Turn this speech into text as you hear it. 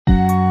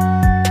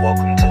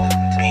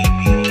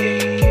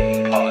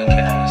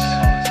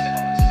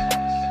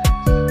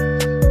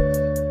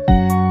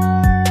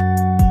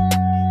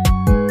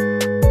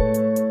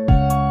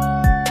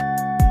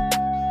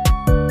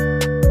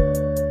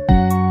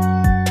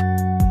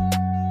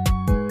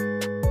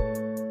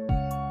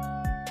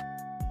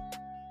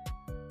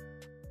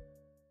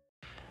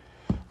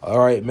All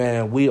right,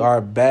 man. We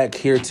are back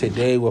here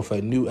today with a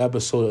new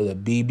episode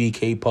of the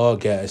BBK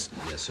podcast.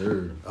 Yes,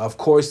 sir. Of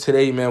course,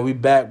 today, man, we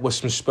back with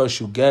some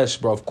special guests,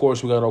 bro. Of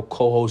course, we got our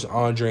co-host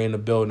Andre in the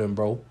building,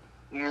 bro.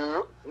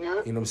 Yeah. You know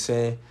what I'm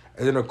saying?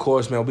 And then, of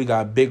course, man, we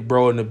got Big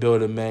Bro in the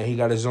building, man. He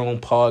got his own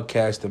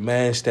podcast, the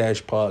Man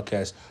Stash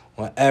Podcast,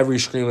 on every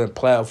streaming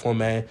platform,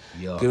 man.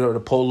 Yo. Get up the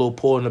Polo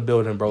Pool in the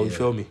building, bro. You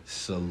feel me?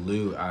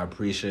 Salute. I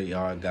appreciate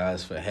y'all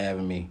guys for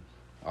having me.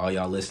 All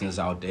y'all listeners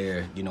out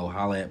there,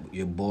 holla at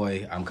your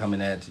boy. I'm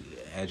coming at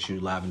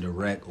you live and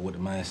direct with the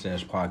Man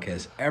Stash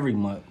Podcast every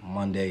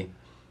Monday.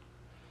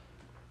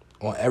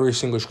 On every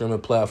single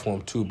streaming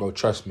platform, too, bro.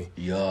 Trust me.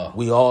 Yeah.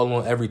 We all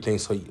on everything.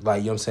 So, like, you know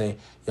what I'm saying?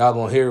 Y'all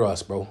gonna hear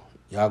us, bro.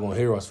 Y'all gonna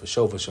hear us for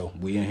sure, for sure.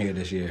 We in here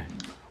this year.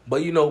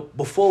 But,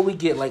 before we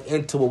get,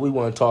 into what we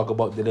want to talk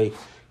about today,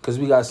 because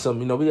we got some,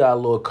 we got a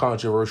little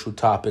controversial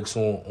topics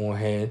on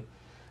hand,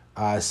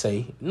 I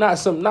say.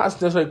 Not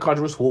necessarily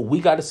controversial, what we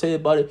got to say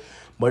about it,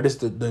 but it's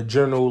the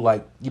general,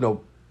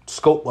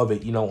 scope of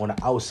it, on the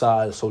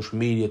outside, social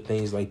media,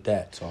 things like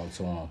that. Talk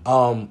to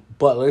them.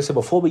 But like I said,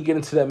 before we get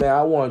into that, man,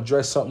 I want to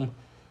address something.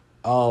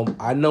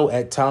 I know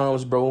at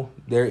times, bro,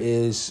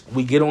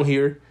 we get on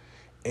here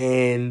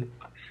and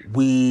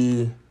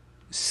we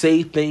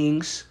say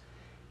things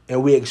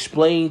and we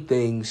explain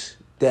things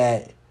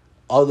that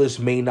others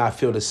may not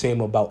feel the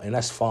same about, and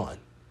that's fine.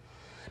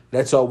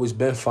 That's always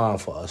been fine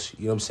for us.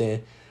 You know what I'm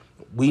saying?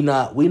 We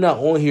not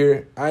on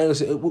here.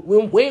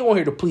 We ain't on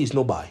here to please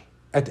nobody.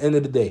 At the end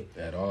of the day,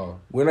 At all.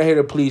 We're not here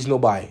to please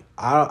nobody.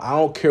 I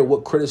don't care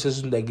what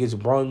criticism that gets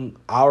brung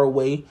our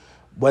way,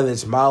 whether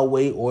it's my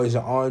way or it's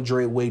an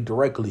Andre way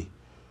directly.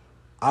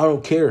 I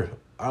don't care.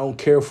 I don't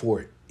care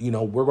for it.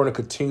 We're going to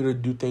continue to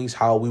do things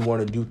how we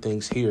want to do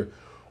things here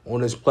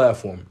on this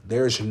platform.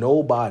 There's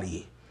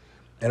nobody,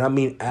 and I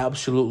mean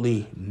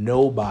absolutely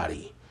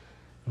nobody,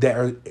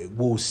 that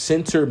will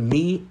censor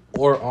me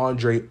or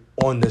Andre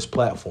on this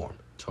platform.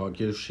 Talk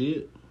your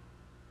shit.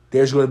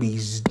 There's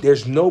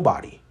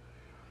nobody.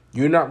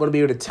 You're not going to be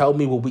able to tell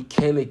me what we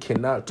can and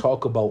cannot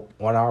talk about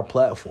on our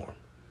platform.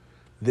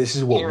 This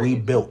is what we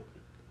built.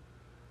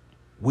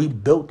 We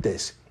built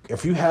this.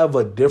 If you have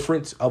a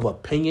difference of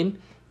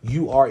opinion,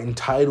 you are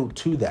entitled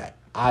to that.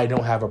 I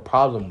don't have a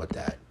problem with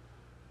that.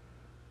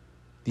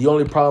 The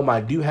only problem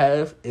I do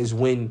have is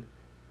when,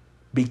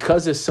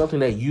 because it's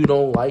something that you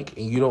don't like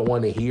and you don't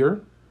want to hear,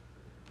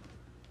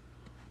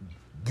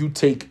 you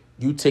take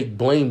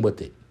blame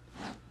with it.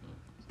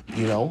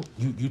 Like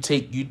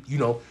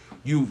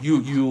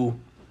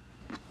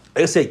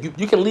I said,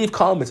 you can leave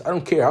comments. I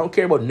don't care. I don't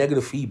care about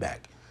negative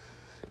feedback.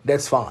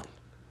 That's fine.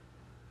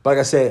 But like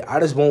I said,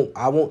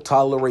 I won't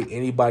tolerate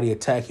anybody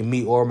attacking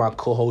me or my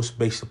co-host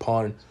based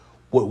upon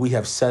what we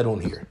have said on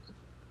here.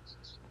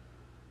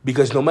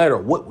 Because no matter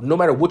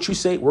what you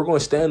say, we're going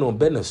to stand on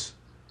business.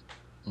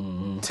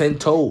 10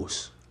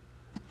 toes.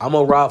 I'm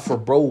going to ride for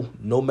bro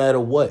no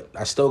matter what.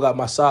 I still got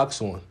my socks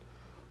on.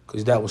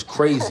 Because that was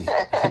crazy.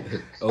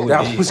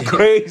 That was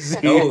crazy.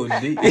 You know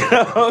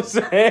what I'm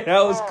saying?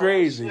 That was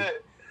crazy.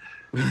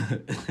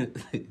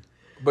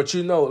 But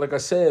like I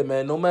said,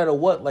 man, no matter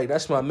what,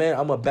 that's my man.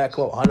 I'm going to back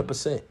up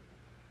 100%.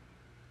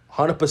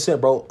 100%,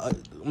 bro.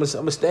 I'm going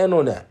to stand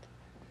on that.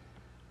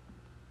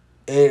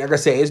 And like I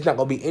said, it's not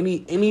going to be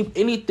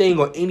anything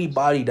or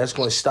anybody that's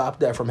going to stop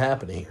that from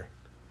happening here.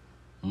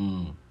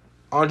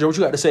 Andre, what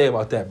you got to say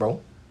about that,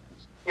 bro?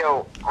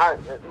 Yo,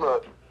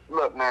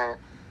 look, man.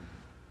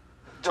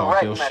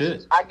 Talk Direct your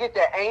message. shit. I get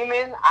that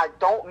aiming, I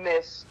don't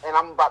miss, and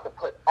I'm about to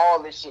put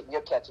all this shit in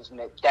your catcher's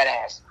mitt. That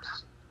ass.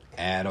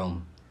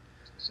 Adam.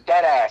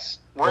 That ass.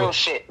 Real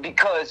shit.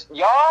 Because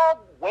y'all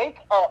wake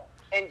up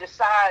and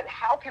decide,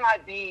 how can I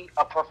be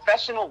a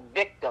professional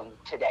victim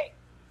today?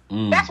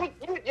 That's what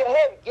your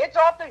head gets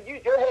off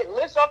your head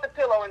lifts off the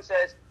pillow and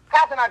says,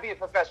 how can I be a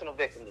professional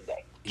victim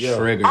today? Yeah.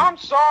 Triggered. I'm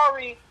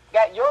sorry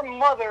that your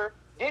mother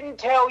didn't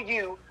tell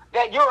you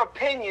that your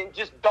opinion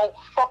just don't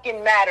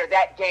fucking matter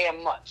that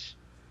damn much.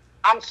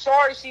 I'm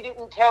sorry she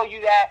didn't tell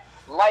you that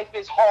life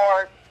is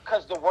hard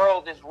because the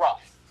world is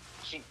rough.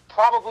 She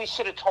probably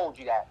should have told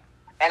you that.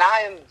 And I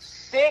am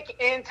sick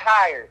and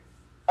tired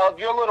of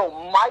your little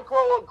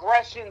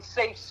microaggression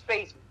safe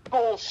space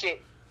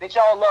bullshit that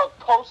y'all love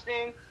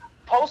posting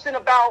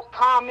about,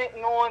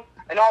 commenting on,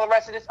 and all the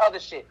rest of this other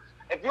shit.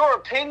 If your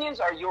opinions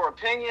are your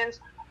opinions,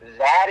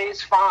 that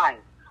is fine.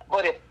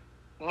 But if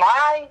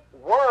my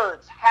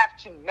words have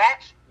to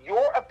match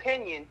your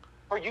opinion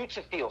for you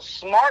to feel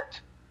smart,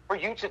 for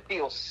you to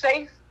feel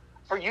safe,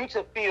 for you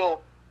to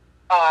feel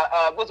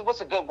what's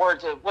a good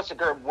word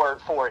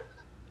for it?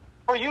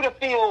 For you to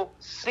feel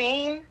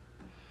seen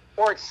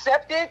or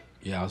accepted.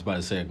 Yeah, I was about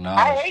to say acknowledge.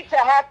 I hate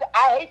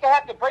to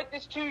have to break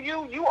this to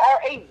you. You are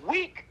a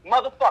weak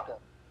motherfucker.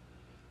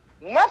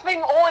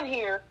 Nothing on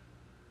here.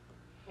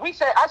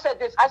 I said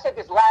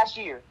this last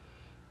year.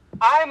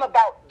 I am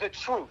about the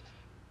truth.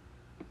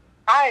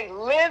 I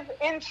live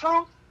in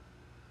truth.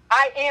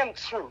 I am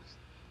truth.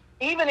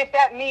 Even if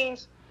that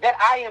means that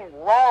I am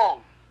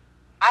wrong,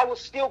 I will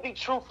still be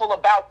truthful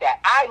about that.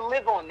 I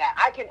live on that.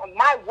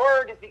 My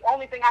word is the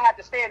only thing I have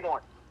to stand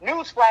on.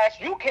 Newsflash,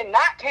 you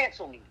cannot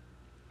cancel me.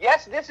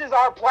 Yes, this is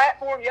our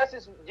platform. Yes,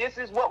 this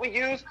is what we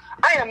use.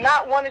 I am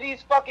not one of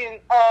these fucking,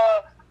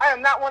 I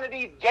am not one of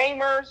these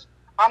gamers.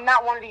 I'm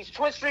not one of these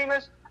Twitch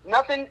streamers.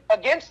 Nothing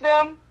against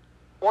them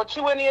or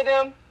to any of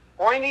them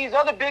or any of these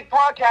other big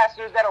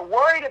podcasters that are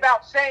worried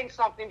about saying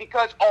something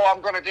because, oh,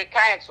 I'm going to get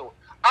canceled.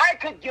 I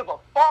could give a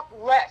fuck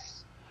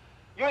less.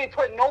 You ain't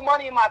putting no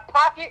money in my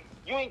pocket.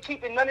 You ain't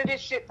keeping none of this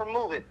shit from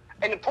moving.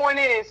 And the point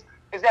is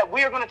that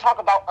we are going to talk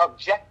about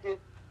objective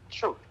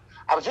truth.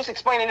 I was just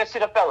explaining this to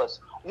the fellas.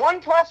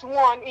 1 +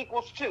 1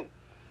 = 2.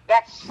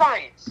 That's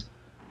science.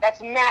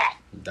 That's math.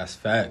 That's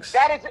facts.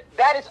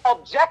 That is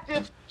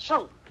objective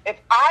truth. If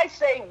I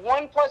say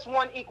 1 +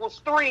 1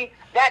 = 3,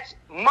 that's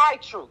my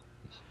truth.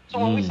 So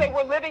when we say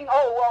we're living,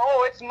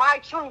 it's my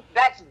truth,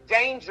 that's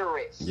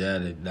dangerous. Yeah,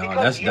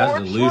 that's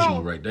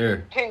delusional right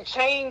there. Can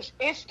change,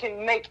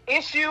 can make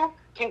issue,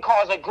 can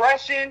cause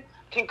aggression,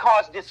 can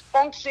cause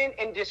dysfunction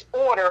and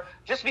disorder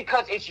just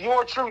because it's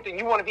your truth and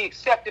you want to be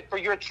accepted for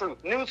your truth.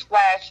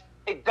 Newsflash,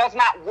 it does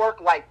not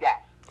work like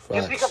that. Facts.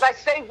 Just because I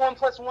say 1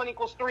 + 1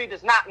 = 3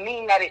 does not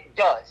mean that it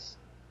does.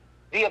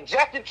 The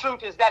objective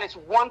truth is that it's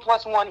 1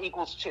 +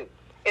 1 = 2.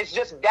 It's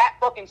just that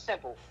fucking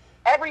simple.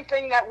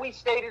 Everything that we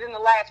stated in the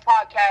last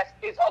podcast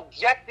is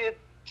objective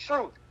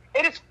truth.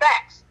 It is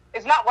facts.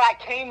 It's not what I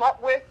came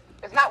up with.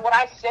 It's not what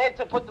I said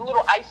to put the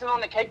little icing on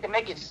the cake to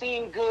make it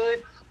seem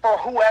good for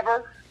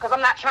whoever, because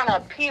I'm not trying to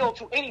appeal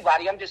to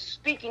anybody. I'm just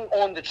speaking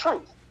on the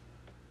truth.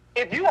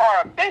 If you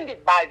are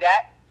offended by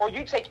that or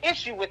you take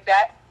issue with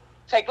that,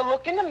 take a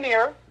look in the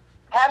mirror,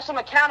 have some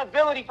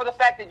accountability for the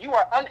fact that you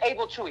are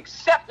unable to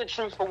accept the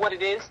truth for what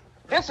it is.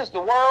 This is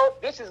the world.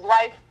 This is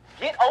life.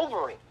 Get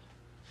over it.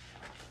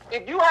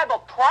 If you have a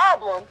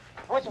problem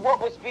with what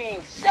was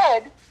being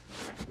said,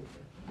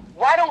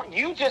 why don't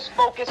you just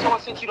focus on,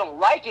 since you don't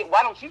like it,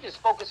 why don't you just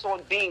focus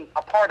on being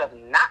a part of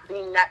not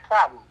being that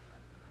problem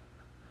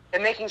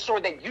and making sure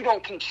that you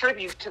don't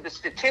contribute to the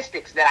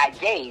statistics that I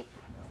gave?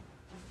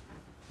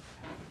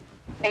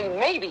 And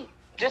maybe,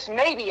 just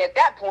maybe at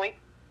that point,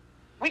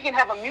 we can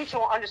have a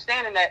mutual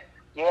understanding that,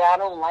 yeah, I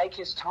don't like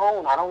his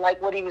tone. I don't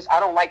like I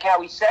don't like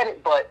how he said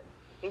it, but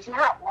he's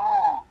not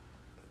wrong.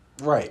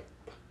 Right.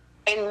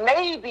 And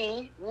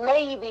maybe,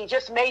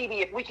 just maybe,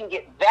 if we can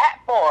get that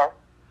far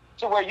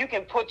to where you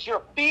can put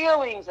your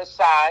feelings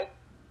aside,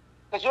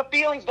 because your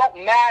feelings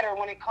don't matter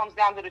when it comes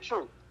down to the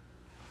truth.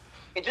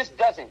 It just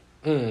doesn't.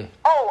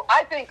 Oh,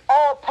 I think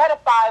all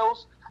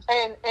pedophiles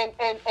and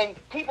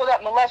people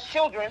that molest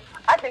children,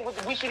 I think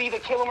we should either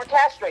kill them or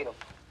castrate them.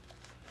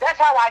 That's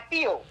how I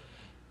feel.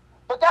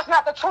 But that's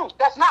not the truth.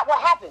 That's not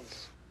what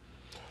happens.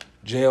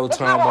 Jail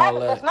time, all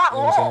that. That's not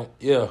wrong.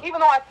 Yeah.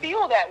 Even though I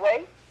feel that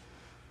way,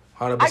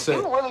 100%.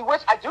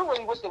 I do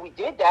really wish that we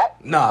did that.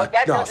 But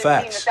that doesn't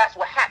facts. mean that that's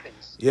what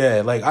happens.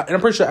 Yeah, like, and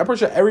I'm pretty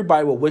sure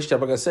everybody would wish that.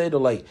 Like I said, though,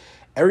 like,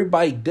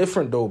 everybody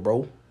different, though,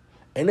 bro.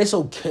 And it's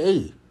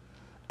okay.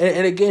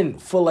 And again,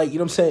 for, like, you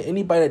know what I'm saying,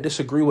 anybody that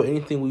disagree with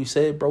anything we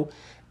said, bro,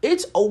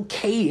 it's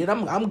okay. And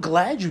I'm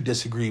glad you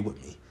disagree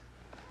with me.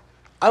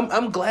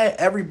 I'm glad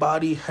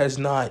everybody has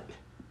not.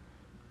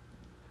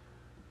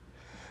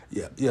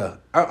 Yeah.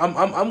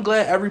 I'm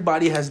glad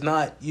everybody has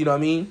not, you know what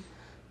I mean,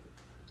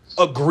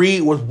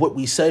 agreed with what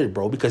we said,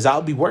 bro, because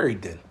I'll be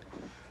worried then.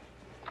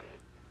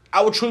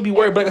 I would truly be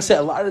worried. But like I said,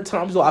 a lot of the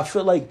times, though, I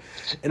feel like,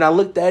 and I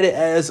looked at it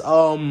as,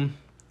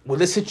 with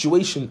this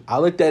situation, I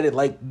looked at it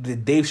like the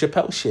Dave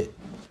Chappelle shit.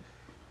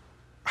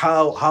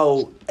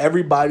 How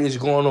everybody is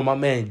going on my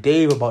man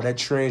Dave about that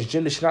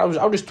transgender shit. I was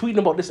just tweeting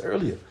about this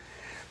earlier.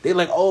 They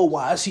like, oh,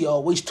 why is he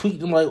always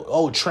tweeting like,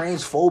 oh,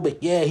 transphobic?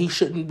 Yeah, he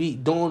shouldn't be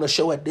doing a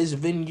show at this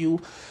venue.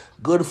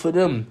 Good for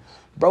them.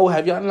 Bro,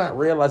 have y'all not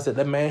realized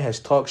that man has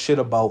talked shit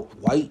about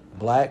white,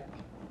 black,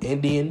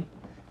 Indian,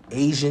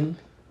 Asian,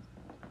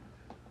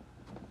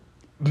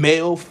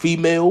 male,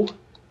 female,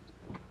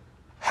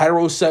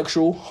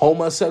 heterosexual,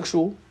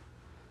 homosexual?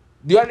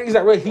 The other niggas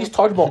that read, he's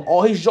talked about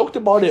all, he's joked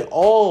about it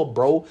all,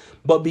 bro.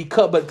 But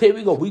here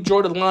we go. We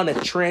draw the line at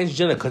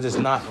transgender because it's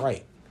not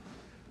right.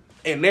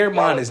 In their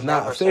mind, it's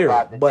not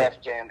fair.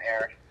 But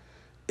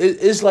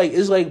it's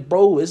like,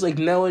 bro, it's like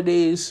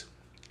nowadays,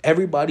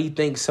 everybody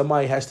thinks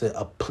somebody has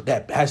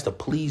to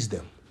please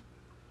them.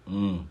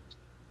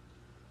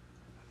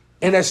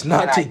 And that's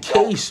not the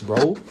case,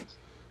 bro.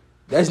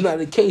 That's not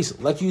the case.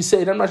 Like you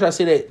said, I'm not trying to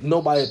say that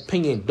nobody's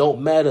opinion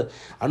don't matter.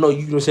 I know you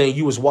know what I'm saying,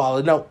 you was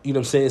wilding out, you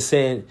know what I'm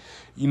saying,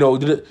 you know,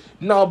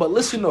 no, but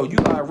listen though, you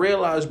gotta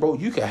realize, bro,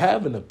 you can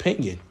have an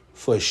opinion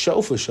for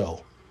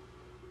sure.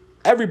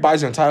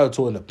 Everybody's entitled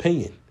to an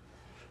opinion.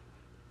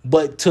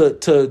 But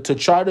to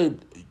try to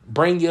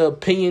bring your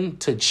opinion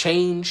to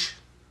change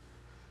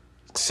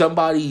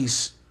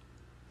somebody's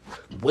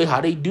way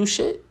how they do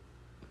shit,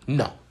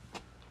 no.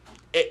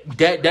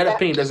 That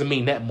opinion doesn't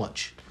mean that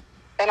much.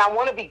 And I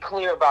want to be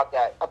clear about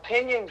that.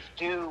 Opinions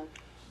do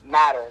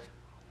matter.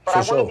 But I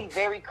want to be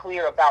very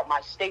clear about my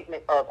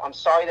statement of, I'm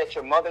sorry that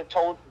your mother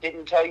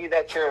didn't tell you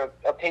that your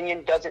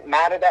opinion doesn't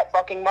matter that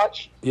fucking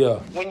much. Yeah.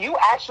 When you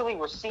actually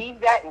receive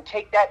that and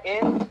take that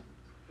in,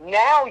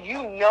 now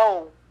you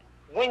know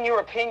when your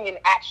opinion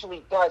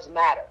actually does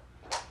matter.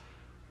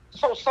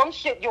 So some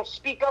shit you'll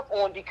speak up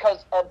on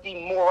because of the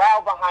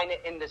morale behind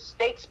it and the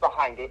stakes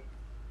behind it.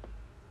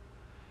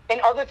 And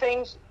other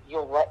things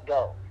you'll let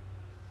go.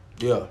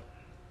 Yeah.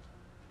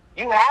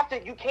 You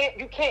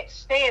can't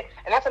stand,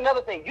 and that's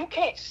another thing. You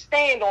can't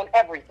stand on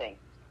everything.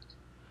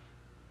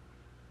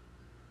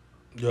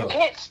 Yeah. You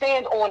can't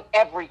stand on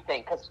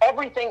everything because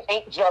everything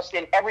ain't just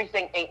and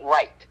everything ain't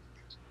right.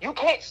 You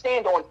can't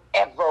stand on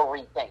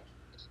everything.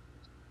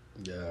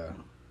 Yeah.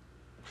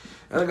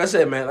 And like I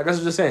said, man, like I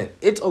was just saying,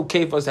 it's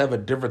okay for us to have a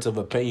difference of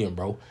opinion,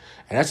 bro.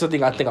 And that's the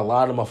thing I think a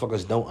lot of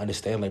motherfuckers don't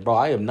understand. Like, bro,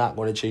 I am not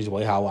going to change the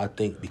way how I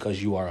think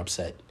because you are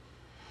upset.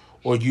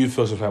 Or you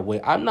feel some type of way.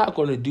 I'm not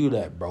going to do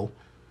that, bro.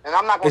 And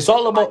I'm not going it's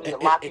all about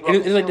it's like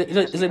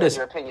this.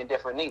 Your opinion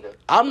different neither.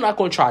 I'm not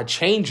going to try to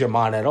change your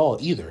mind at all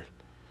either.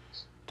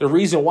 The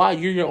reason why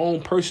you're your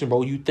own person,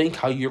 bro, you think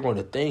how you're going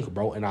to think,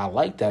 bro. And I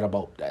like that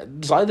about that.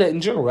 Just like that in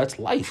general. That's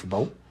life,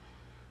 bro.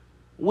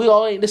 We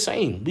all ain't the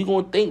same. We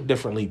going to think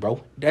differently,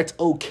 bro. That's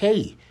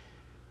okay.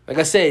 Like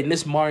I said, in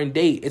this modern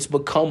day, it's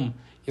become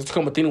a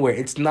thing where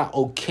it's not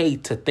okay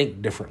to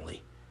think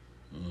differently.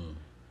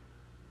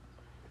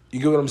 You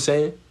get what I'm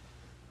saying?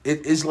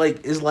 It's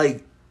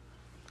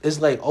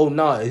like, oh,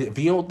 nah, if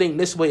you don't think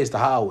this way, it's the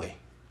highway.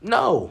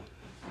 No.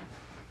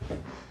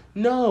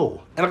 And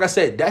like I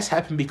said, that's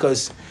happened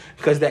because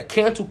that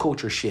cancel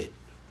culture shit,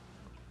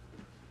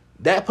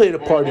 that played a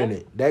part in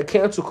it. That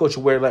cancel culture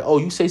where like, oh,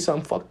 you say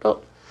something fucked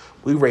up,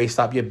 we ready to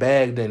stop your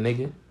bag then,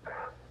 nigga.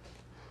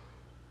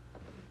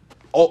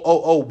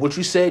 Oh, what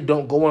you said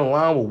don't go in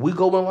line with what we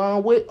go in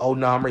line with? Oh,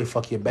 nah, I'm ready to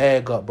fuck your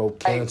bag up, bro.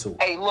 Cancel.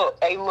 Hey, look.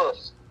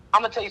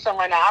 I'm gonna tell you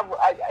something right now.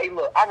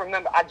 I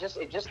remember.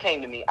 It just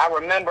came to me. I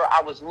remember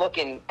I was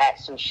looking at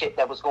some shit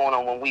that was going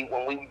on when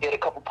we did a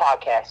couple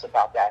podcasts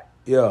about that.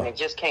 Yeah. And it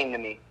just came to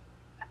me.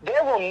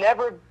 There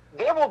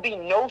will be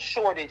no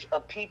shortage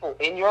of people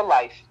in your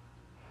life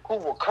who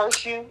will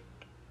curse you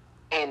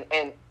and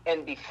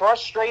be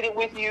frustrated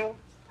with you,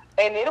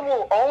 and it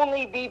will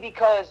only be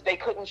because they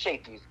couldn't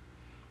shape you.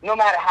 No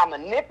matter how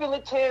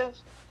manipulative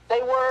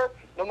they were,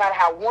 no matter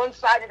how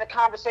one-sided the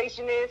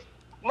conversation is,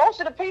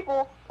 most of the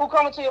people who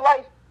come into your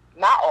life,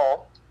 not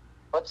all,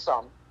 but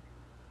some,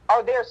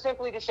 are there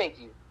simply to shape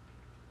you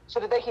so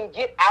that they can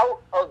get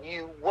out of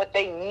you what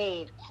they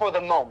need for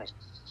the moment.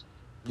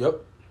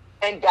 Yep.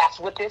 And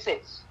that's what this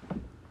is.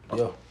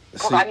 Yeah.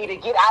 Because I need to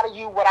get out of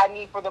you what I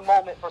need for the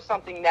moment for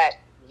something that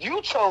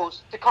you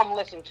chose to come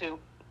listen to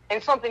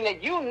and something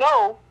that you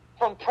know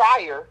from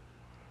prior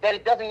that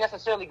it doesn't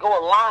necessarily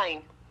go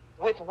aligned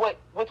with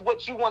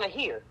what you want to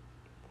hear.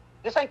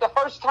 This ain't the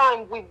first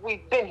time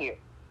we've been here.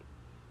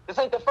 This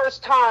ain't the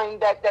first time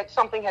that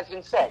something has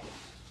been said.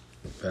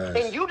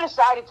 And you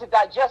decided to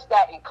digest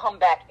that and come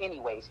back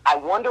anyways. I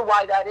wonder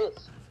why that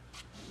is.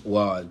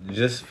 Well,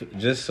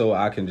 just so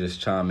I can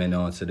just chime in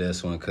onto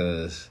this one,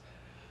 because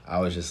I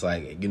was just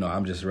like,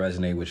 I'm just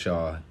resonating with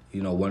y'all.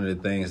 One of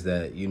the things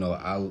that,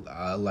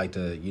 I like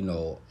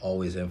to,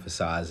 always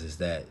emphasize is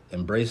that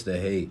embrace the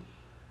hate.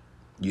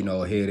 Here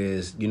it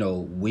is.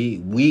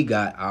 We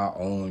got our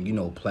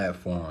own,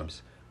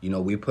 platforms.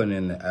 We put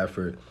in the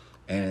effort,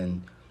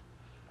 and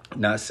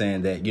not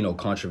saying that,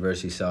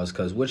 controversy sells,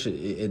 because which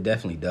it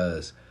definitely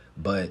does.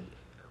 But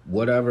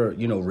whatever,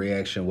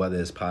 reaction, whether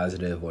it's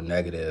positive or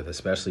negative,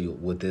 especially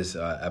with this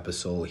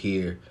episode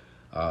here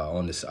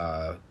on this,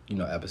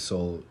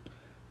 episode,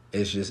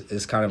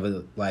 it's kind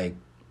of like,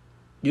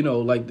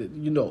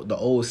 the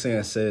old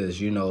saying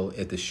says,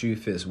 if the shoe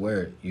fits,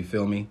 wear it. You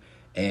feel me?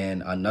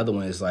 And another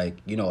one is like,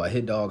 a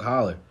hit dog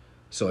holler.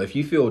 So if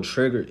you feel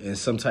triggered in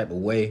some type of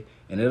way,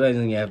 and it doesn't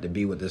even have to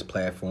be with this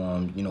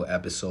platform,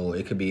 episode.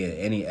 It could be in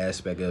any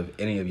aspect of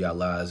any of y'all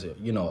lives,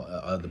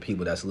 other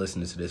people that's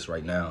listening to this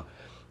right now,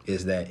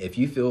 is that if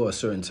you feel a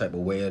certain type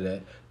of way of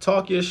that,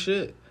 talk your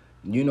shit.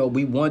 We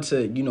want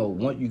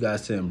you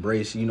guys to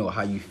embrace,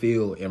 how you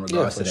feel in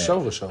regards to that.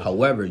 For sure.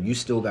 However, you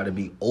still got to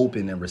be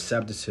open and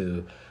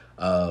receptive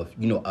of,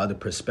 other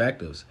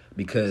perspectives,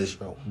 because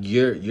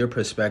your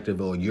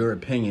perspective or your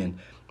opinion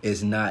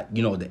is not,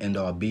 the end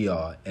all be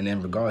all. And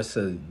in regards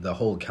to the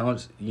whole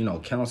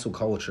council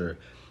culture,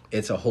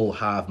 it's a whole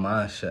hive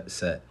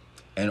mindset.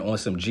 And on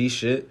some G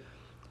shit,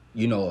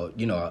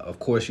 of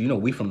course,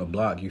 we from the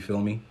block, you feel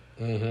me?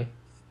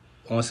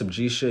 Mm-hmm. On some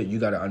G shit, you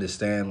got to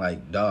understand,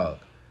 like, dog,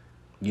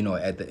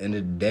 at the end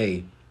of the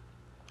day,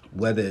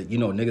 whether,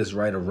 niggas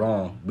right or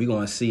wrong, we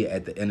going to see it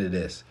at the end of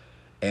this.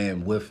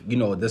 And with,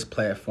 this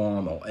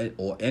platform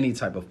or any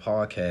type of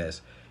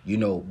podcast,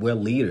 we're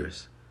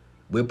leaders.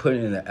 We're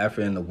putting in the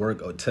effort and the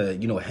work to,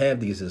 have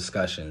these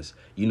discussions,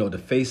 to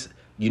face,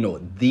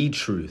 the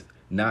truth,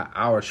 not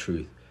our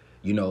truth,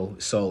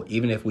 So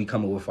even if we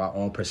come up with our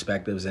own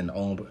perspectives and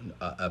own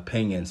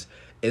opinions,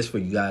 it's for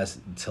you guys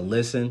to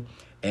listen.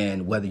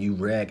 And whether you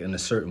react in a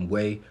certain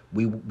way,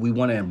 we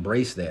want to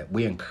embrace that.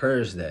 We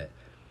encourage that.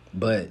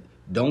 But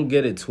don't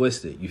get it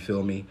twisted, you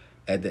feel me?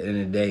 At the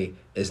end of the day,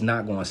 it's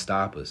not going to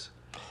stop us.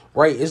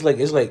 Right. It's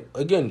like,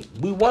 again,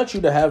 we want you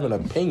to have an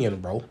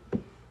opinion, bro.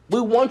 We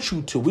want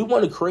you to. We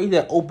want to create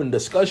that open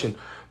discussion.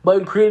 But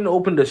in creating an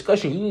open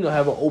discussion, you need to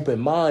have an open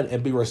mind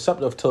and be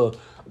receptive to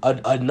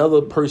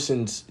another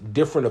person's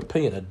different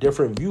opinion, a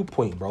different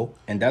viewpoint, bro.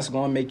 And that's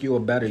going to make you a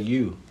better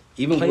you.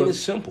 Even Plain with and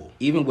simple.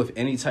 Even with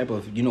any type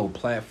of,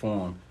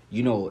 platform,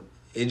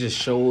 it just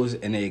shows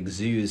and it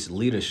exudes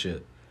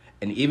leadership.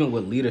 And even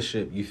with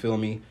leadership, you feel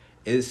me?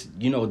 It's,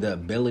 the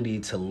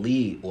ability to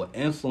lead or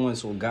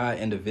influence or guide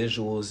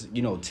individuals,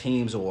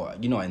 teams or,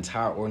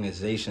 entire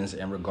organizations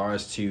in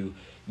regards to,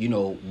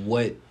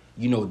 what,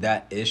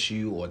 that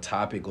issue or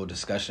topic or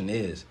discussion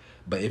is.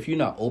 But if you're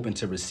not open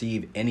to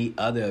receive any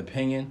other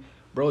opinion,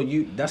 bro,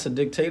 that's a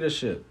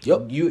dictatorship.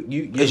 Yep.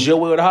 It's your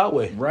way or the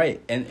highway.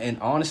 Right. And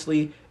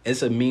honestly,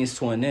 it's a means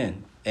to an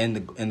end. And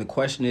the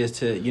question is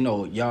to,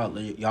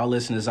 y'all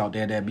listeners out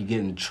there that be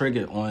getting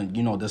triggered on,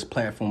 this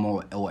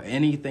platform or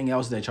anything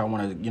else that y'all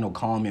want to,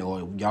 call me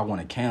or y'all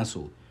want to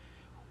cancel.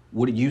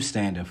 What are you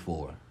standing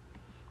for?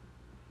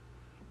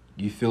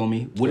 You feel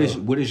me? What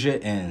is your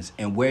ends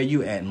and where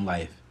you at in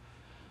life?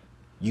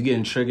 You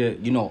getting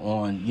triggered,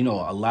 on,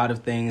 a lot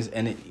of things.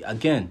 And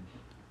again,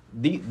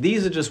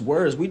 these are just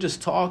words. We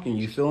just talking,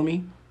 you feel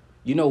me?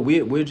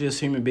 We're just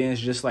human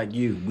beings just like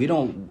you. We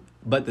don't...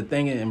 But the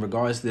thing in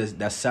regards to this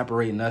that's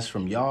separating us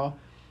from y'all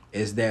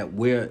is that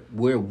we're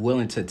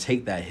willing to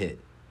take that hit.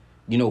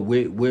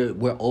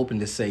 We're open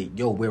to say,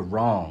 yo, we're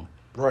wrong.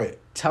 Right.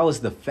 Tell us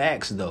the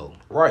facts though.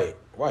 Right.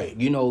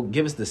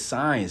 Give us the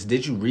science.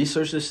 Did you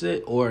research this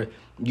shit or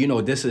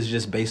this is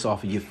just based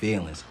off of your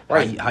feelings?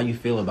 Right. How you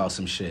feel about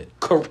some shit?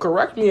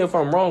 Correct me if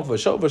I'm wrong for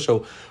sure.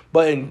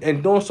 But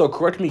in doing so,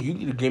 correct me. You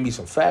need to give me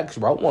some facts,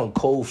 bro. I want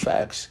cold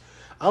facts.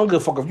 I don't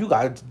give a fuck if you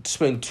guys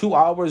spend 2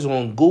 hours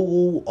on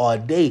Google a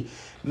day.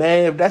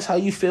 Man, if that's how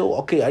you feel,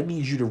 okay, I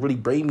need you to really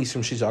bring me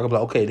some shit. So I can be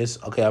like,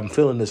 okay, I'm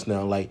feeling this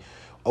now. Like,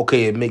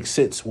 okay, it makes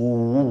sense. Woo,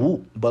 woo,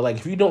 woo. But, like,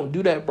 if you don't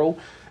do that, bro,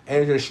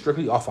 and it's just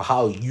strictly off of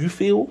how you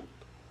feel,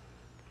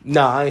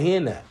 nah, I ain't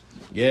hearing that.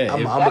 Yeah.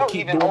 I'm that'll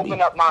keep even doing open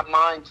me. up my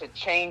mind to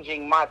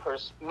changing my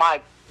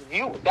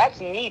view.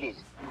 That's needed.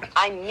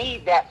 I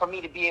need that for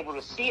me to be able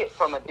to see it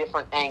from a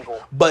different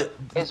angle. But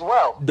as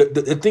well.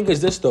 The thing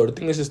is this,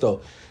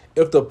 though.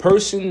 If the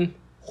person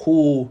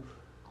who,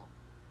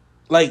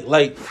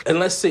 and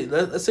let's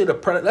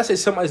say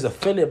somebody's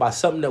offended by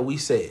something that we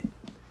said,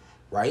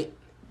 right?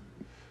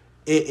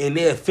 And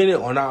they're offended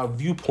on our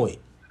viewpoint.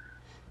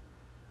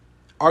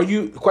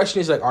 The question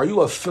is are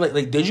you offended?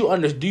 Like, do you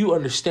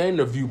understand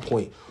the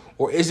viewpoint,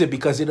 or is it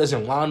because it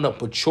doesn't line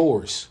up with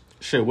yours?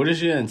 Shit, what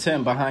is your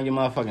intent behind your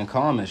motherfucking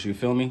comments? You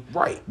feel me?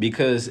 Right.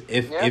 Because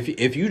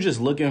if you just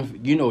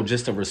looking,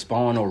 just to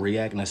respond or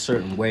react in a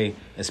certain way,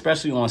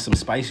 especially on some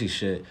spicy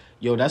shit,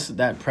 that's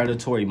that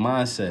predatory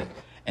mindset.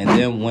 And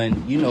then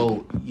when you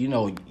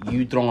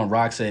throwing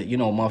rocks at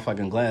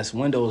motherfucking glass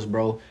windows,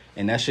 bro,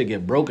 and that shit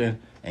get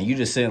broken, and you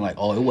just saying like,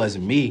 oh, it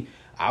wasn't me.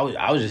 I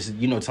was just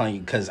telling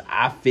you because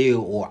I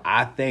feel or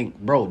I think,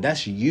 bro,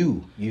 that's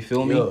you. You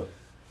feel me? Yeah.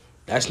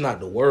 That's not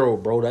the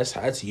world, bro.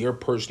 That's your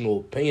personal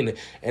opinion.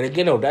 And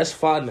again, though, that's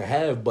fine to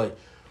have, but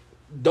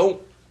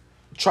don't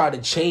try to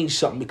change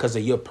something because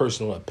of your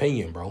personal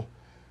opinion, bro.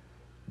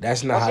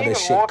 That's not how this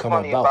shit come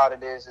about. What's even more funny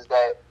about it is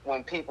that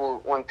when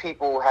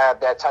people have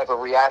that type of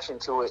reaction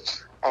to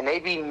it, and they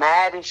be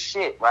mad as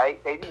shit,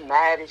 right? They be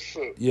mad as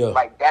shit. Yeah.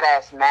 Like, that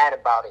ass mad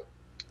about it.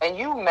 And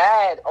you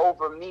mad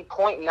over me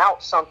pointing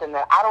out something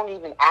that I don't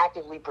even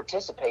actively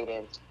participate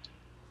in.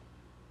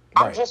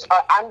 Right.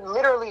 I'm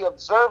literally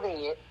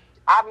observing it.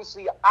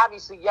 Obviously,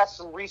 yes,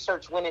 some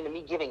research went into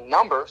me giving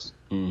numbers,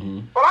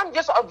 but I'm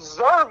just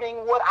observing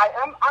what I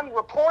am. I'm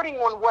reporting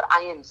on what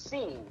I am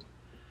seeing,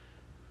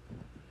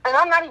 and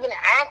I'm not even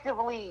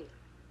actively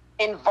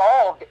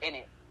involved in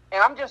it.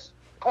 And I'm just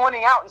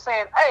pointing out and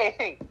saying,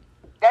 "Hey,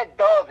 that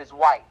dove is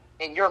white,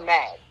 and you're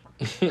mad."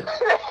 It's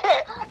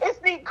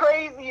the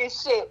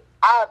craziest shit.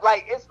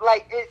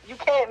 You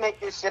can't make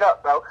this shit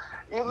up, bro.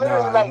 You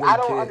literally I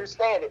don't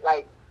understand it.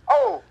 Like,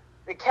 oh,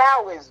 the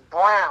cow is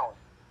brown.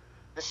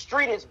 The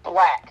street is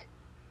black.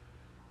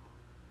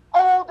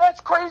 Oh, that's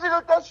crazy.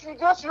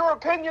 That's your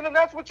opinion, and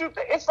that's what you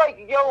think. It's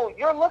like, yo,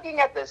 you're looking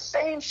at the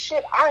same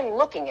shit I'm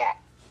looking at.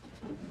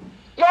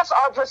 Yes,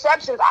 our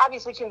perceptions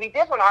obviously can be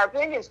different. Our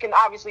opinions can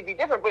obviously be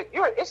different, but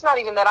it's not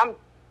even that I'm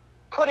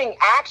putting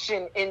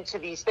action into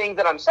these things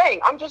that I'm saying.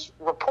 I'm just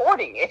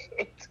reporting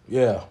it.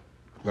 Yeah.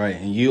 Right,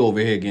 and you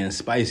over here getting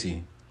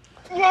spicy.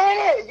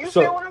 Yeah, you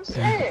feel what I'm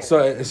saying?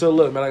 So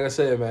look, man, like I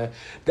said, man,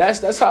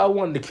 that's how I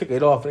wanted to kick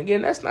it off. And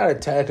again, that's not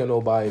attacking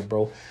nobody,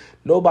 bro.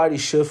 Nobody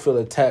should feel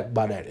attacked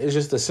by that. It's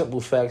just the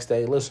simple facts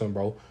that, listen,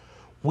 bro,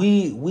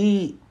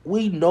 we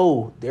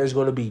know there's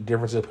going to be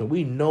differences.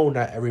 We know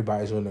not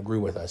everybody's going to agree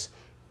with us.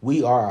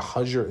 We are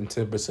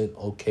 110%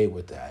 okay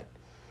with that.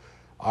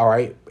 All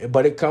right?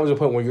 But it comes to a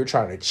point when you're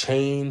trying to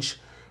change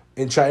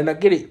and I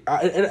get it.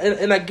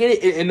 And I get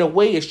it in a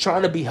way it's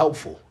trying to be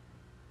helpful.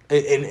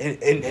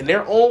 In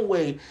their own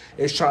way,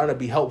 it's trying to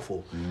be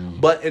helpful.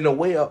 But in a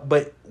way,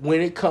 but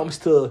when it comes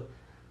to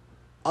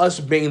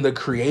us being the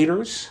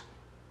creators,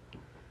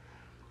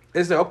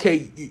 it's like,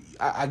 okay,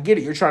 I get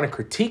it. You're trying to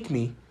critique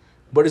me,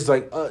 but it's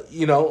like, I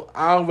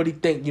don't really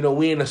think,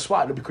 we in a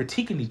spot to be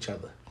critiquing each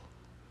other.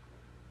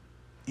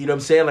 You know what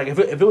I'm saying? Like, if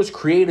it was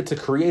creator to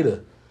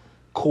creator,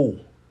 cool.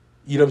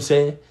 You know what I'm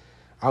saying?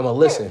 I'm going to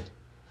listen.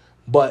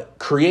 But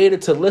creator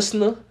to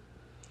listener,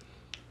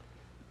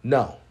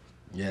 no.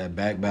 Yeah,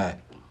 back.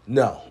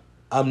 No,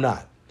 I'm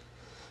not.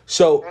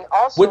 So, and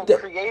also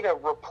creator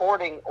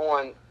reporting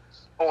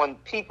on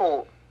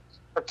people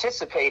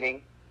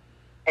participating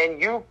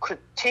and you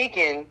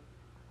critiquing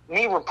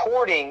me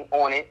reporting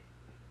on it,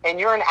 and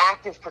you're an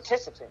active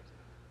participant.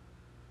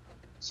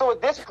 So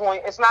at this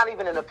point, it's not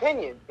even an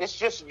opinion. It's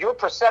just your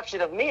perception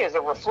of me as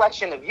a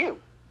reflection of you.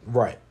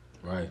 Right.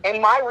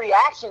 And my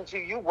reaction to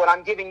you, what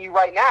I'm giving you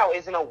right now,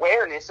 is an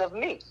awareness of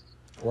me.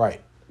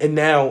 Right. And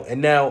now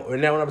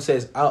what I'm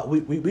saying is,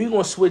 we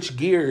gonna switch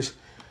gears,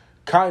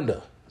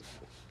 kinda.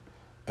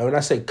 And when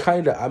I say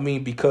kinda, I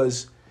mean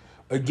because,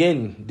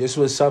 again, this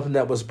was something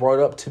that was brought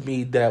up to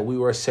me that we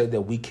were said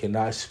that we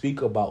cannot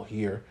speak about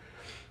here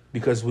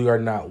because we are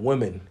not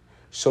women.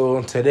 So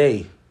on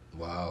today,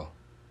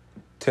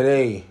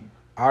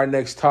 our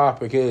next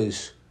topic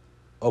is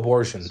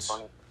abortions.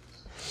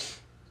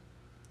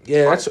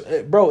 Yeah, that's,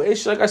 bro.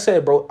 It's like I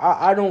said, bro.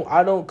 I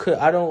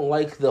don't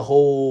like the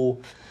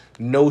whole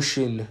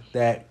notion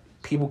that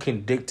people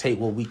can dictate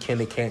what we can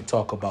and can't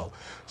talk about.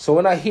 So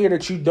when I hear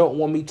that you don't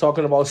want me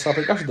talking about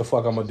something, that's what the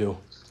fuck I'm gonna do.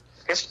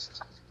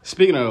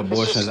 Speaking of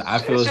abortions, I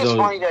feel as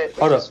though...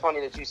 It's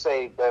funny that you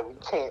say that we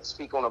can't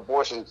speak on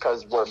abortion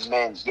because we're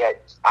men,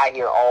 yet I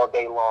hear all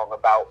day long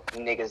about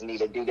niggas need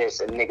to do this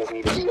and niggas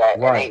need to do that,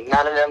 right. And ain't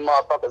none of them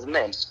motherfuckers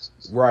men.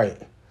 Right.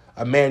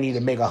 A man need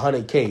to make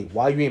 100K.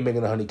 Why you ain't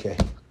making 100K?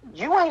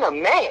 You ain't a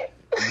man.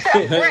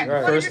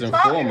 Right. First and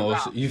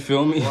foremost, you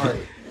feel me?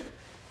 Right.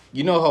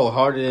 You know how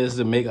hard it is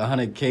to make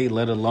 100K,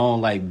 let alone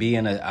like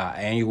being an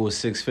annual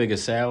 6-figure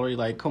salary.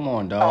 Like, come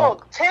on,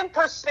 dog.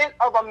 10%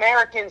 of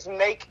Americans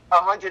make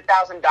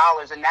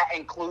 $100,000, and that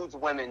includes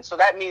women. So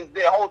that means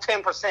the whole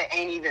 10%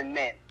 ain't even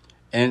men.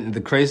 And the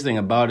crazy thing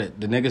about it,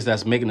 the niggas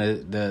that's making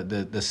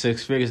the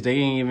 6 figures, they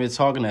ain't even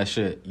talking that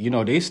shit. You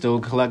know, they still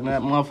collecting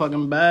that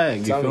motherfucking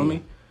bag. You feel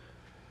me?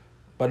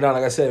 But now,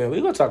 like I said, man,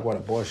 we gonna talk about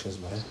abortions,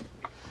 man.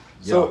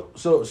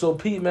 So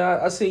Pete,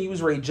 man, I seen you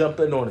was ready to jump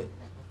in on it.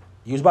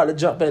 You was about to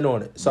jump in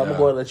on it. So I'm going to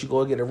go and let you go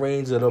and get the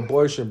reins of the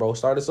abortion, bro.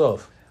 Start us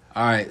off.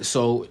 All right.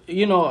 So,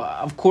 you know,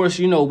 of course,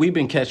 you know, we've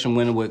been catching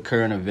wind with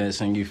current events,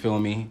 and you feel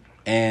me?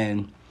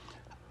 And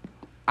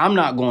I'm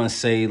not going to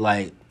say,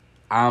 like,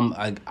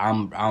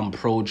 I'm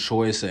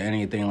pro-choice or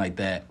anything like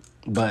that.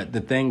 But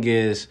the thing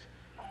is,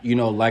 you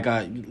know, like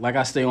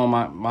I stay on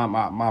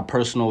my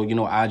personal, you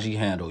know, IG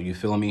handle, you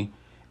feel me?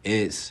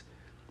 It's,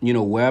 you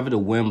know, wherever the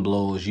wind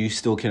blows, you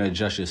still can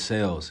adjust your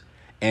sails.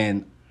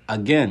 And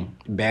again,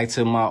 back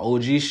to my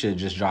OG shit,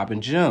 just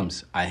dropping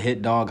gems. I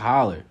hit dog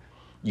holler.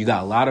 You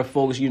got a lot of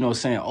folks, you know,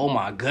 saying, oh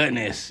my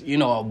goodness, you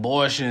know,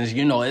 abortions,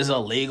 you know, it's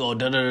illegal,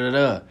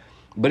 da-da-da-da.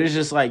 But it's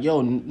just like,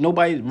 yo,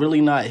 nobody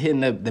really not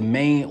hitting the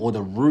main or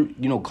the root,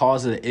 you know,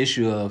 cause of the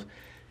issue of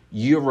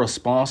you're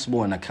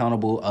responsible and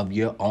accountable of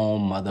your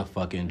own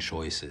motherfucking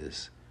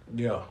choices.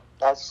 Yeah.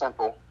 That's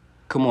simple.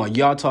 Come on,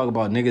 y'all talk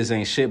about niggas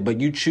ain't shit, but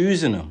you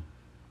choosing them.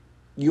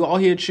 You all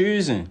here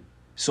choosing.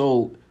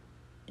 So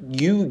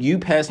you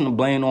passing the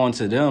blame on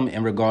to them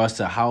in regards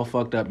to how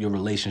fucked up your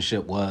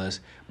relationship was.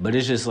 But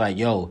it's just like,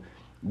 yo,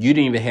 you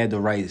didn't even have the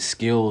right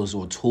skills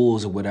or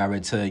tools or whatever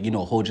to, you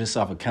know, hold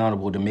yourself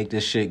accountable to make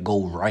this shit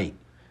go right.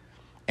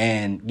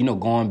 And, you know,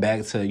 going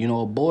back to, you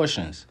know,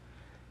 abortions,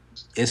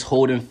 it's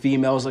holding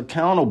females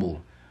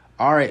accountable.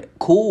 All right,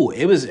 cool.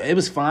 It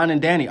was fine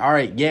and dandy. All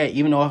right, yeah,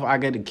 even though if I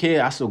get a kid,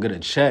 I still get a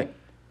check.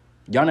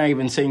 Y'all not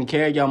even taking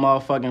care of y'all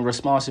motherfucking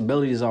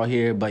responsibilities out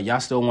here, but y'all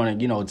still want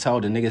to, you know,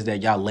 tell the niggas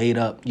that y'all laid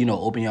up, you know,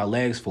 open y'all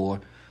legs for,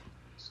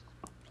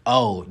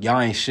 oh, y'all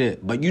ain't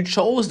shit. But you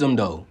chose them,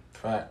 though.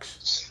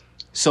 Facts.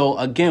 So,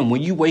 again,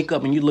 when you wake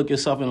up and you look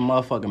yourself in the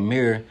motherfucking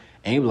mirror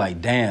and you be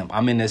like, damn,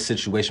 I'm in this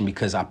situation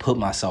because I put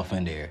myself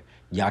in there.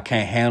 Y'all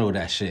can't handle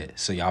that shit,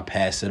 so y'all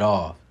pass it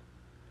off.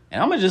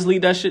 And I'm going to just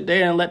leave that shit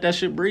there and let that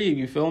shit breathe,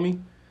 you feel me?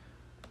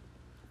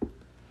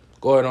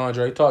 Go ahead,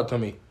 Andre. Talk to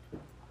me.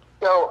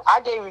 Yo, I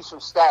gave you some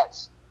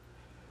stats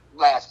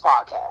last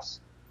podcast.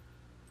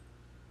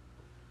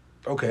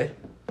 Okay.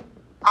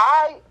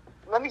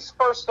 Let me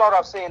first start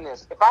off saying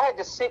this. If I had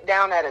to sit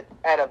down at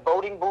a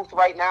voting booth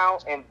right now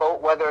and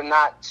vote whether or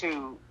not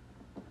to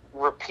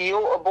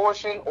repeal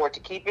abortion or to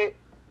keep it,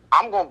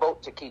 I'm going to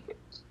vote to keep it.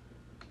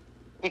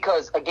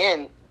 Because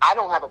again, I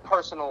don't have a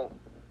personal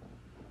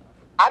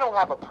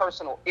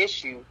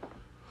issue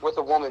with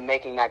a woman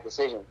making that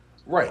decision.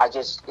 Right.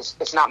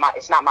 It's not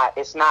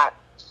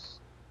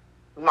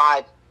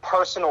my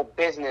personal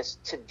business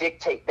to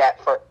dictate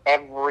that for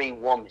every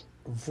woman.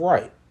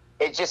 Right.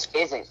 It just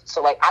isn't.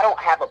 So, like, I don't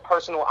have a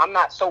personal... I'm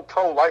not so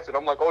pro-life that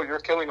I'm like, oh, you're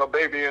killing a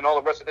baby and all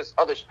the rest of this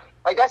other...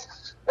 Like,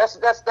 that's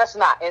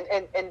not.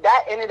 And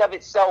that in and of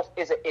itself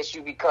is an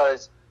issue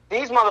because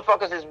these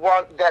motherfuckers is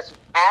one that's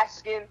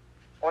asking...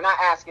 Or not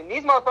asking.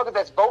 These motherfuckers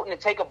that's voting to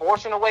take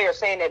abortion away are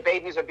saying that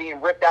babies are being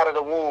ripped out of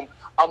the womb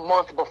a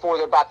month before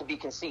they're about to be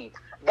conceived.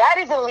 That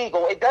is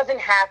illegal. It doesn't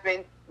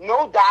happen.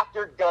 No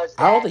doctor does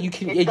that. I don't think you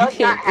can. It Yeah, does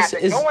you can't. not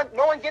happen.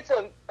 No one gets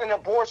an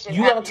abortion.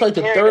 You got to like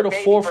the third or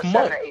fourth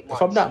month. 8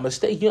 months. If I'm not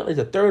mistaken, you got like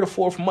the third or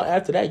fourth month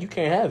after that, you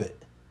can't have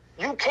it.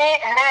 You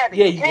can't have it.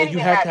 Yeah, you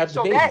have to have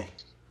the baby.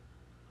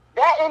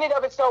 That in and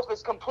of itself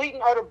is complete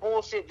and utter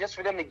bullshit just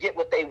for them to get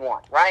what they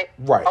want, right?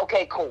 Right.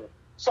 Okay, cool.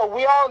 So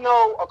we all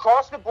know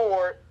across the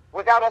board,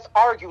 without us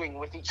arguing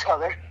with each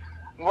other,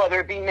 whether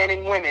it be men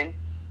and women,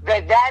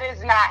 that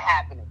is not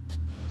happening.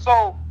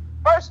 So,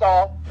 first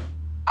off,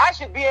 I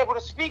should be able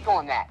to speak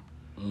on that.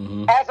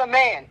 Mm-hmm. As a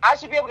man, I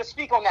should be able to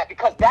speak on that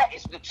because that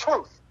is the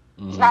truth.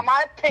 Mm-hmm. It's not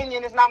my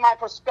opinion. It's not my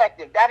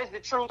perspective. That is the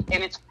truth,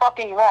 and it's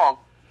fucking wrong.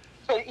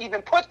 So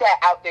even put that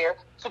out there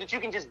so that you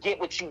can just get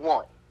what you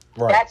want.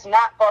 Right. That's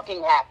not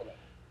fucking happening.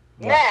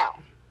 Right. Now,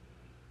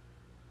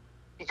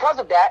 because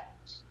of that,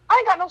 I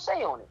ain't got no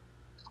say on it.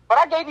 But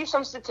I gave you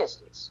some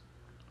statistics.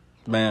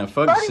 Man,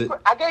 fuck it.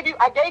 I gave you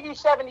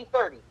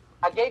 70-30.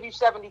 I gave you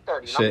 70-30. And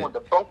I'm going to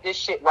debunk this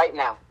shit right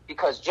now.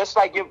 Because just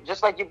like your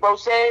bro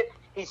said,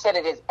 he said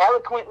it as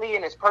eloquently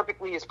and as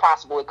perfectly as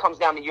possible. It comes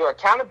down to your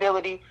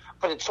accountability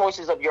for the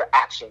choices of your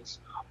actions.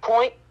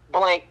 Point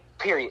blank,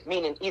 period.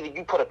 Meaning either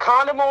you put a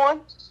condom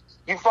on,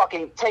 you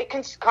fucking take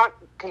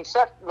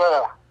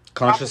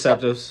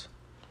contraceptives.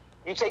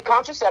 You take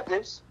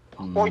contraceptives,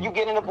 or you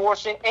get an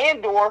abortion,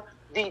 and or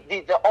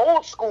the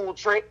old school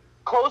trick,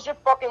 close your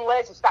fucking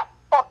legs and stop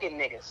fucking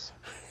niggas.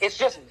 It's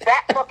just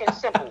that fucking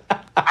simple.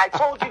 I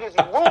told you this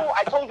rule.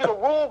 I told you the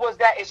rule was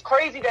that it's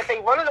crazy that they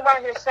running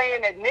around here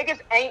saying that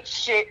niggas ain't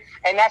shit,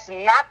 and that's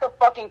not the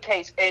fucking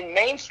case. In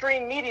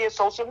mainstream media,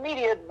 social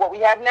media, what we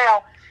have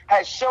now,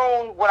 has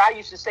shown what I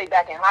used to say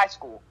back in high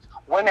school.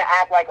 Women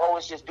act like, oh,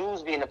 it's just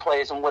dudes being the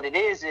players, and what it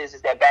is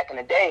that back in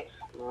the day,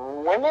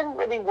 women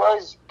really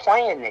was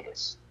playing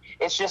niggas.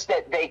 It's just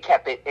that they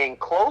kept it in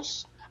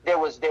close. There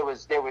was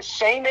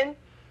shaming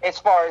as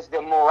far as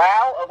the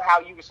morale of how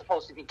you were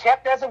supposed to be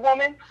kept as a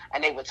woman,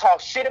 and they would talk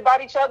shit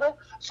about each other.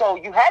 So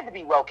you had to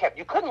be well kept.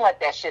 You couldn't let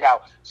that shit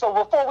out. So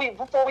before we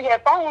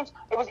had phones,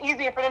 it was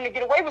easier for them to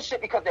get away with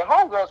shit because their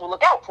homegirls would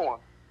look out for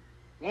them.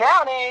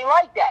 Now they ain't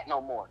like that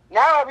no more.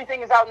 Now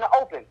everything is out in the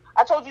open.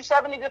 I told you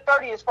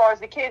 70-30 as far as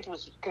the kids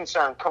was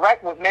concerned,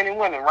 correct? With men and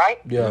women,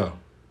 right? Yeah.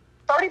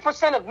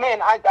 30% of men,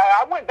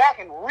 I went back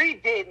and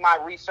redid my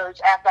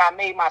research after I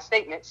made my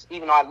statements,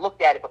 even though I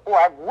looked at it before.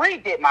 I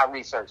redid my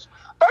research.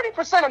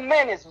 30% of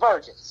men is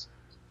virgins.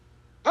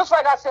 Just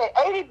like I said,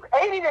 80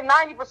 to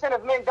 90%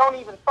 of men don't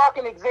even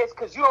fucking exist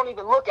because you don't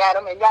even look at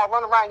them, and y'all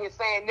run around here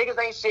saying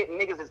niggas ain't shit and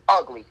niggas is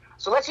ugly.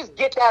 So let's just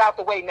get that out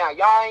the way now.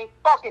 Y'all ain't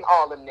fucking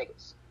all them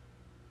niggas.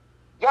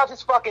 Y'all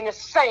just fucking the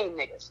same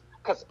niggas.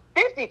 Because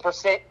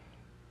 50%,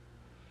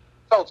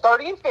 so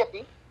 30 and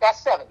 50,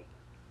 that's 70.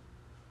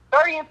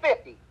 30 and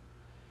 50.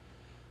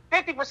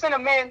 50%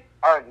 of men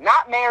are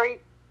not married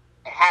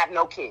and have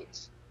no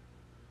kids.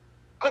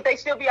 Could they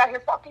still be out here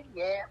fucking?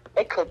 Yeah,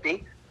 they could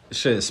be.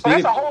 Shit, so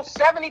that's a whole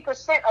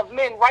 70% of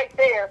men right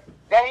there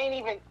that ain't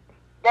even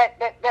that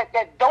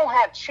don't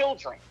have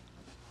children.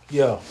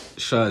 Yeah.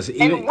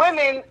 And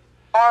women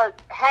are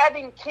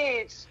having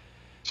kids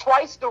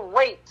twice the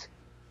rate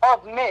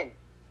of men.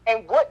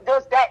 And what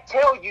does that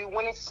tell you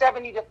when it's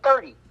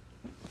 70-30?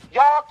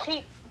 Y'all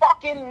keep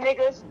fucking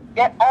niggas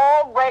that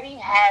already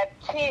have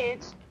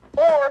kids,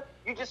 or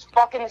you just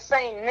fucking the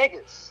same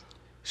niggas.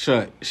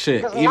 Shit.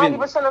 Because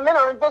 90% of men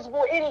are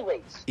invisible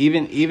anyways.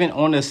 Even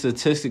on the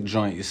statistic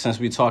joint, since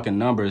we talking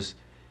numbers,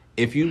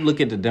 if you look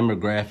at the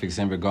demographics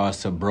in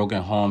regards to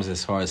broken homes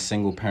as far as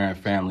single parent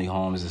family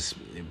homes,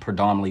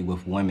 predominantly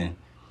with women,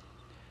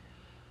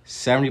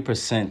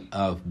 70%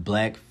 of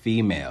black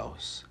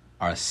females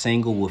are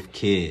single with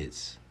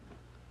kids.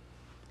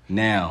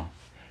 Now,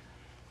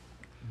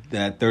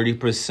 that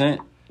 30%,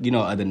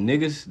 of the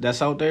niggas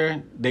that's out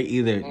there, they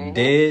either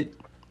dead,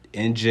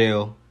 in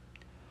jail,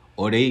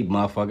 or they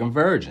motherfucking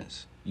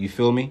virgins. You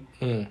feel me?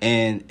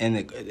 And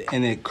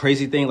the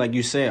crazy thing, like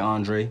you said,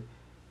 Andre,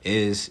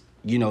 is,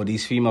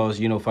 these females,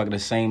 fucking the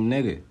same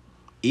nigga.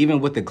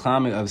 Even with the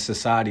climate of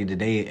society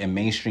today in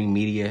mainstream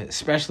media,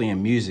 especially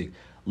in music,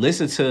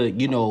 listen to,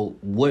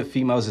 what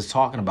females is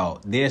talking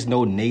about. There's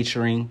no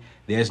nurturing.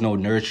 There's no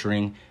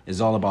nurturing. It's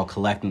all about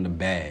collecting the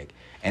bag.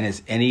 And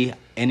it's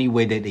any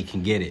way that they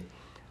can get it.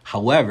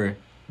 However,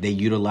 they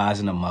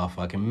utilizing a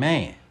motherfucking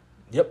man.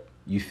 Yep.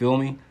 You feel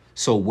me?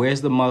 So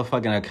where's the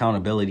motherfucking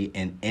accountability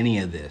in any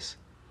of this?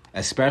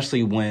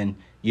 Especially when,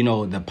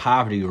 the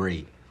poverty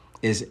rate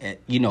is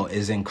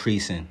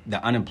increasing.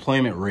 The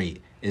unemployment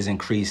rate is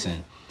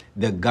increasing.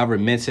 The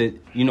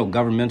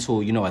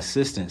governmental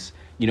assistance,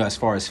 as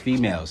far as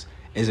females,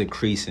 is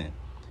increasing.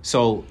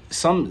 So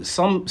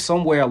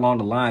somewhere along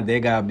the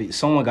line,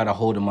 someone got to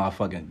hold the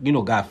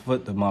motherfucking, got to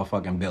foot the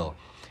motherfucking bill.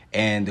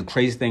 And the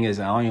crazy thing is,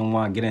 I don't even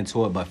want to get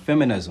into it, but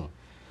feminism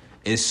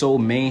is so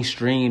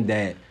mainstream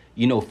that,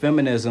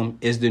 feminism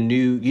is the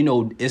new,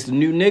 it's the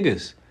new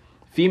niggas.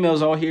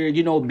 Females out here,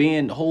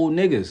 being whole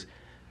niggas.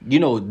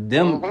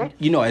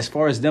 Them, as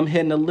far as them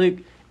hitting the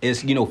lick,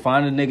 is, find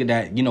a nigga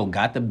that,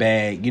 got the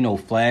bag,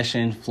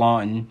 flashing,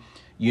 flaunting,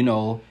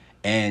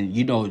 and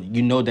you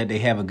know that they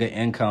have a good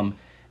income,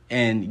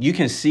 and you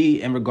can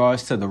see in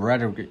regards to the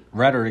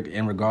rhetoric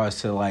in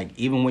regards to like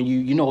even when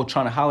you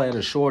trying to holler at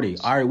a shorty,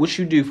 all right, what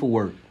you do for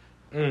work?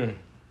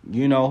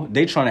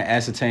 They trying to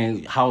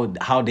ascertain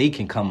how they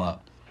can come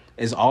up.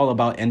 It's all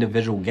about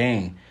individual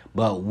gain.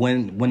 But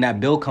when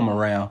that bill come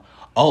around,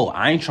 oh,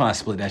 I ain't trying to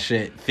split that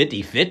shit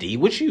 50-50.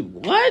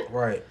 What?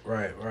 Right.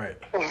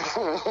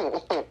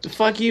 The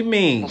fuck you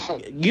mean?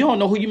 You don't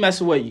know who you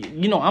messing with.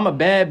 I'm a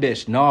bad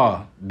bitch.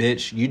 Nah,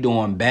 bitch, you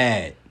doing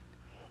bad.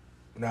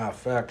 Nah,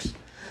 facts.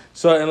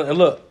 So, and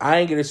look, I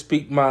ain't gonna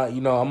speak my,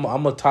 I'm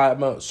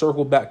gonna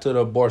circle back to the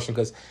abortion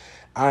because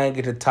I ain't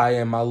get to tie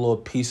in my little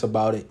piece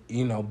about it,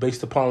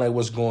 based upon like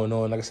what's going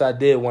on. Like I said, I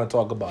did want to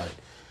talk about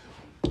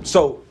it.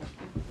 So,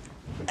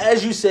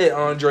 as you said,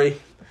 Andre,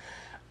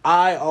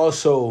 I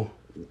also,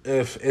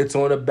 if it's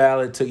on the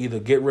ballot to either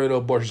get rid of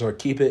abortions or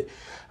keep it,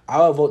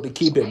 I'll vote to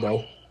keep it,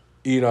 bro.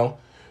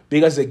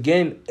 Because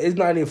again, it's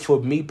not even for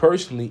me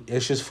personally.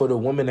 It's just for the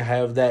women to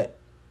have that,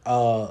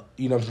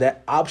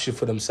 that option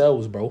for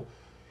themselves, bro.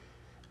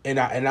 And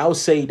I would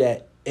say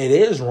that it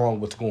is wrong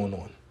what's going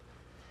on.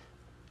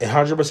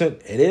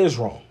 100%, it is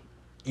wrong.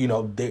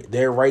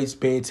 Their rights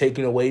being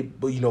taken away,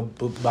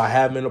 by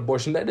having an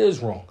abortion, that is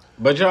wrong.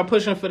 But y'all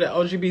pushing for the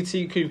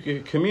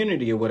LGBT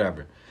community or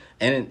whatever.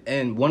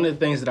 And one of the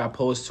things that I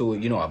posed to,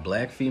 a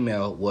black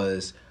female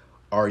was,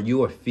 are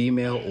you a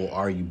female or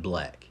are you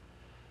black?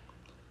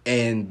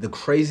 And the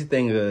crazy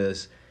thing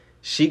is,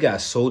 she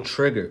got so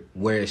triggered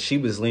where she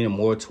was leaning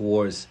more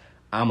towards,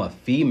 I'm a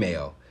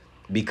female,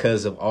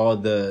 because of all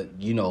the,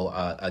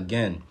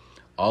 again,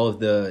 all of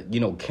the,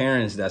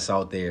 Karens that's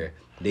out there.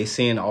 They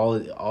seeing all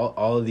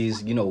of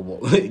these,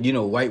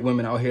 white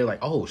women out here like,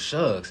 oh,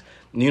 shucks.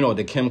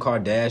 The Kim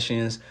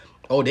Kardashians.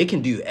 Oh, they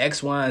can do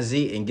X, Y, and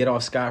Z and get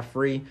off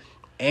scot-free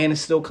and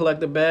still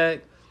collect the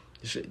bag.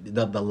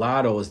 The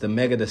Lottos, the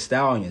Mega the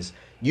Stallions.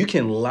 You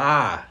can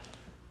lie,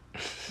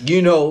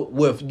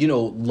 with,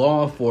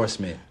 law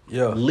enforcement,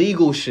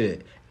 legal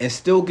shit, and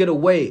still get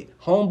away.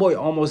 Homeboy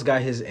almost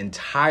got his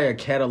entire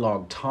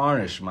catalog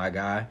tarnished, my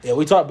guy. Yeah,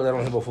 we talked about that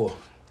on him before.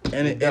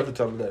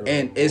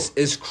 And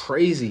it's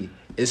crazy.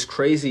 It's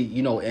crazy,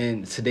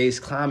 in today's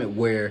climate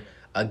where,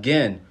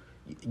 again,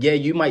 yeah,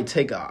 you might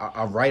take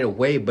a right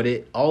away, but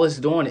all it's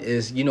doing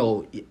is,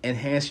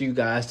 enhance you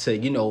guys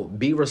to,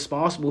 be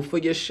responsible for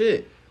your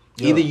shit.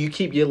 Yeah. Either you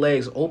keep your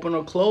legs open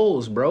or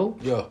closed, bro.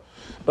 Yeah.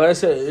 But I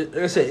said,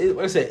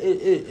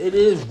 it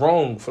is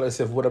wrong for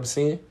what I'm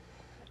seeing.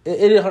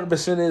 It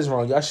 100% is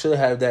wrong. Y'all should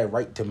have that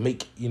right to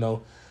make,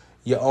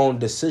 your own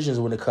decisions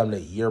when it comes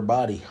to your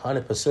body.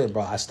 100%,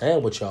 bro. I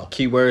stand with y'all.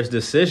 Keywords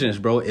decisions,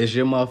 bro. It's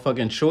your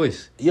motherfucking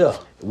choice. Yeah.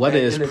 Whether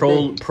it's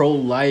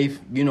pro-life,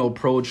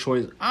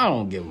 pro-choice, I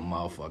don't give a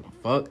motherfucking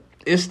fuck.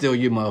 It's still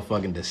your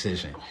motherfucking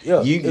decision.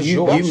 Yeah,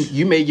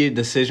 you made your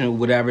decision,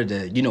 whatever,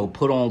 to,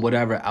 put on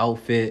whatever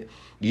outfit,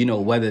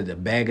 whether to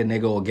bag a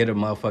nigga or get a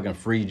motherfucking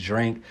free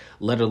drink,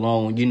 let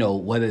alone,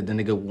 whether the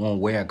nigga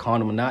won't wear a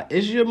condom or not.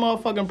 It's your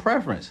motherfucking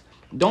preference.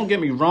 Don't get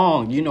me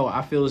wrong.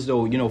 I feel as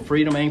though,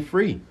 freedom ain't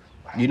free.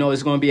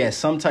 It's going to be at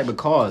some type of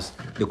cost.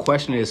 The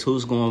question is,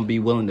 who's going to be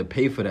willing to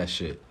pay for that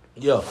shit?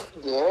 Yeah.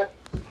 Yeah.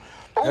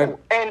 Ooh,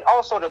 and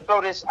also to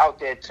throw this out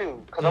there,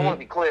 too, because I want to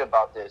be clear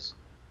about this,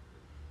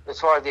 as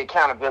far as the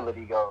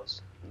accountability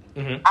goes.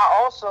 Mm-hmm.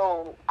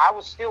 I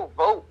would still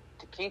vote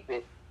to keep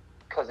it,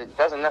 because it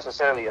doesn't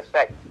necessarily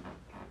affect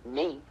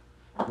me.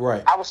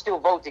 Right. I would still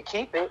vote to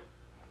keep it,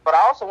 but I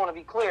also want to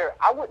be clear,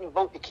 I wouldn't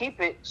vote to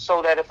keep it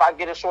so that if I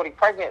get a shorty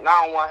pregnant and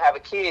I don't want to have a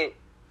kid,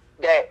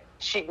 that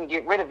she can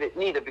get rid of it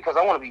neither, because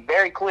I want to be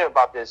very clear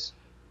about this.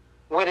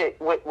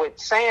 With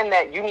saying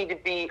that you need to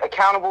be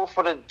accountable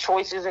for the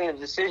choices and the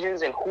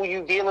decisions and who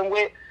you dealing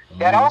with,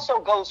 that also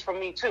goes for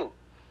me too.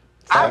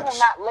 Facts. I will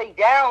not lay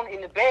down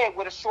in the bed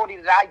with a shorty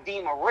that I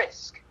deem a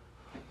risk.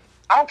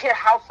 I don't care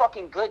how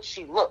fucking good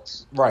she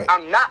looks. Right.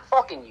 I'm not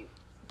fucking you.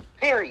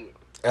 Period.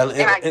 And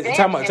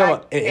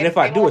if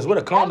I do, it's with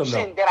a condom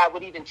though. That I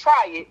would even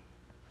try it.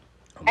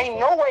 Ain't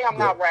no way I'm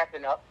not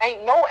wrapping up.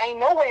 Ain't no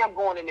way I'm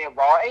going in there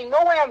raw. Ain't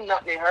no way I'm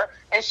nutting in her,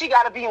 and she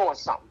got to be on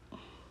something.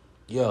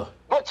 Yeah.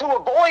 But to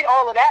avoid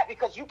all of that,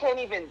 because you can't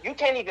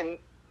even.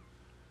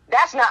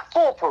 That's not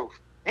foolproof.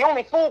 The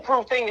only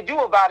foolproof thing to do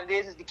about it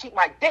is to keep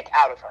my dick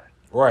out of her.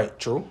 Right.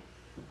 True.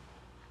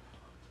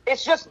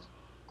 It's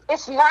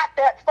not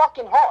that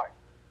fucking hard.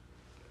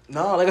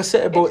 No, like I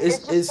said, bro,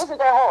 it isn't that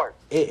hard.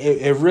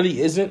 It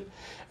really isn't.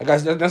 Like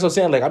that's what I'm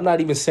saying. Like I'm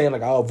not even saying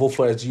like I'll vote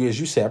for it as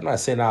you said. I'm not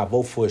saying I'll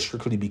vote for it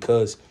strictly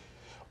because,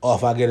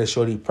 if I get a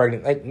shorty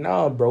pregnant. Like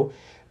nah, bro.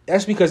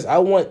 That's because I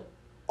want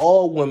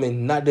all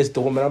women, not just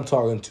the woman I'm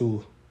talking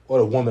to or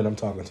the woman I'm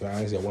talking to. I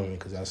ain't say woman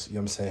because that's what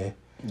I'm saying.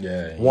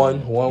 Yeah. One.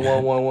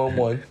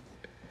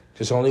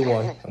 Just only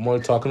one. I'm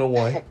only talking to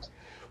one.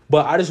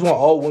 But I just want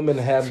all women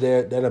to have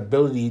that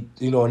ability,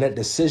 and that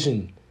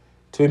decision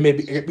to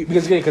maybe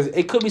because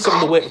it could be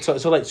something the way.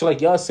 So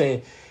like y'all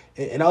saying,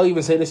 and I'll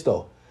even say this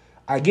though.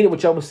 I get it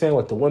what y'all was saying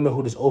with the women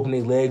who just open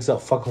their legs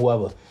up, fuck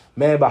whoever.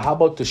 Man, but how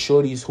about the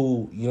shorties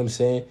who, you know what I'm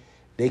saying,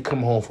 They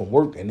come home from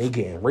work and they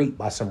getting raped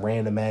by some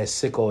random ass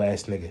sicko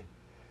ass nigga.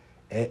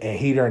 And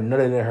he done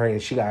nutted in her and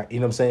she got, you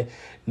know what I'm saying?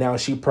 Now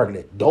she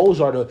pregnant.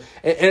 Those are the,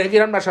 and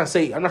again, I'm not trying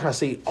to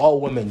say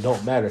all women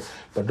don't matter,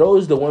 but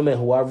those are the women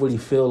who I really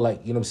feel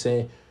like, you know what I'm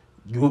saying,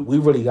 we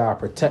really gotta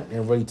protect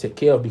and really take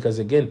care of, because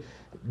again,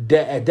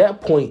 at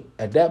that point,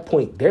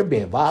 they're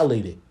being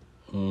violated.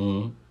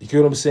 Mm-hmm. You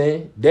know what I'm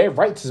saying? Their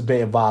rights is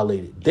being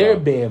violated. They're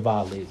being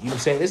violated. You know what I'm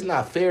saying? It's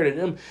not fair to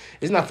them.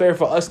 It's not fair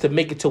for us to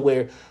make it to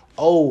where,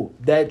 oh,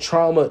 that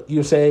trauma, you know what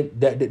I'm saying,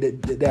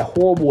 that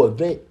horrible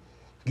event,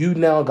 you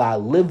now gotta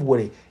live with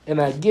it. And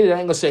I get it. I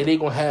ain't gonna say they're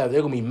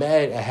gonna be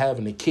mad at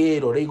having a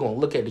kid, or they gonna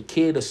look at the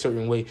kid a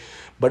certain way.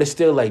 But it's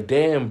still like,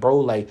 damn, bro,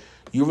 like,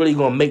 you really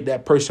gonna make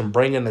that person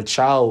bring in a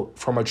child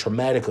from a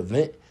traumatic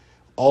event,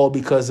 all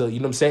because of, you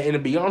know what I'm saying? And to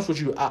be honest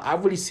with you, I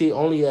really see it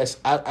only as,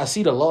 I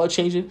see the law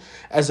changing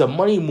as a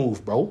money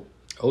move, bro.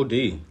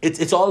 OD.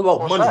 It's all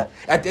about money that?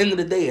 at the end of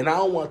the day. And I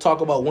don't want to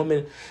talk about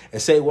women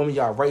and say women,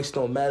 y'all rights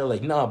don't matter.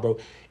 Like, nah, bro.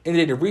 And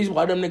the reason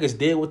why them niggas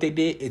did what they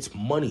did, it's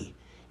money.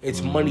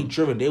 It's money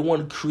driven. They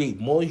want to create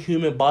more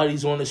human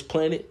bodies on this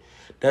planet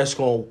that's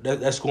going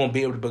to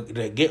be able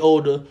to get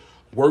older,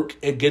 work,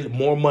 and get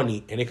more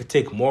money, and they can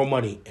take more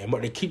money, and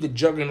they keep the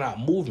juggernaut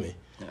moving.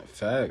 Yeah,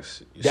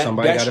 facts.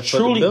 Somebody got to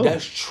foot the bill.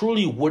 That's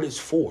truly what it's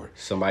for.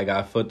 Somebody got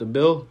to foot the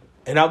bill.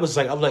 And I was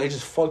like, it's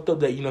just fucked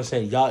up that, you know what I'm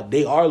saying, y'all,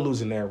 they are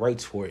losing their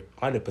rights for it,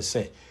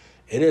 100%.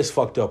 It is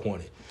fucked up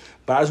on it.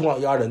 But I just want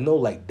y'all to know,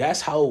 like,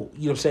 that's how, you know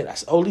what I'm saying,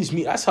 that's, at least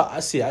me, that's how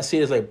I see it. I see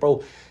it as like,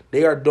 bro,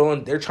 they're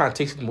trying to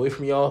take something away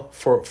from y'all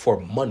for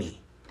money.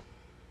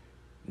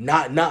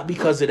 Not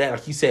because of that,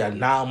 like you say, a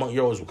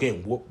 9-month-old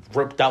getting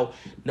ripped out.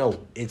 No,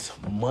 it's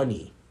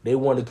money. They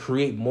want to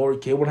create more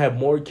kids. They want to have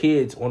more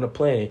kids on the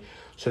planet,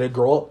 so they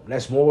grow up.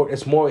 That's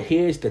more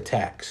heads to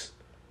tax.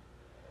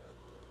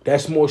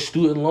 That's more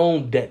student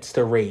loan debts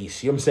to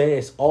raise. You know what I'm saying?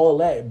 It's all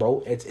that,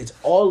 bro. It's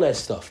all that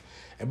stuff.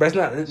 But it's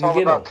not. It's all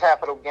about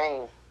capital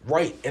gain.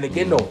 Right. And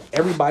again, though,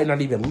 everybody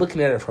not even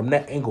looking at it from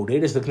that angle. They're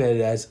just looking at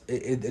it as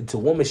it's a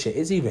woman shit.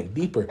 It's even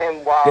deeper.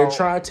 And while they're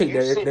trying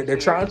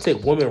to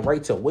take women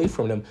rights away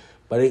from them,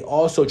 but they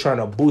also trying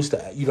to boost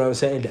the, you know what I'm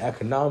saying, the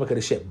economic of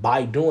the shit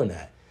by doing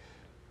that.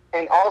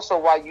 And also,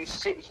 while you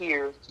sit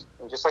here,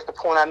 and just like the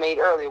point I made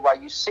earlier, while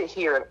you sit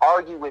here and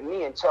argue with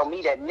me and tell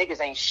me that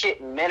niggas ain't shit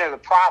and men are the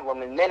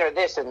problem and men are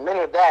this and men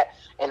are that,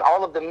 and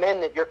all of the men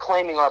that you're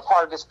claiming are a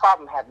part of this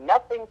problem have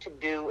nothing to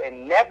do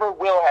and never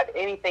will have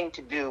anything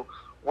to do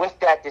with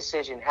that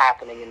decision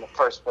happening in the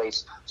first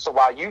place. So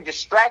while you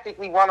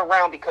distractedly run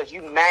around because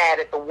you mad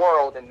at the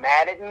world and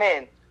mad at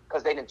men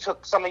because they done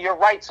took some of your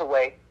rights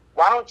away,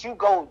 why don't you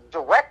go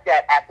direct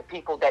that at the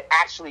people that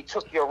actually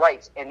took your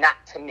rights and not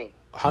to me?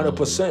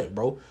 100%,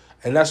 bro.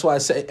 And that's why I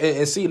say,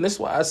 and see, and this is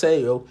why I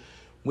say, yo,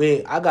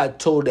 when I got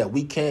told that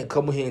we can't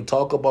come here and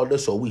talk about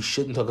this, or we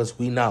shouldn't talk because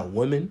we not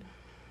women,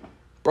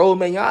 bro,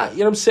 man, y'all, you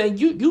know what I'm saying?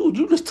 You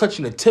just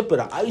touching the tip of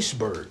the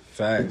iceberg.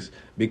 Facts.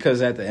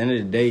 Because at the end of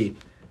the day,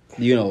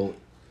 you know,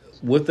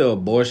 with the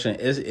abortion,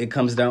 it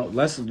comes down,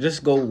 let's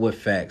just go with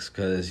facts,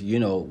 because, you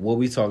know, what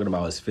we talking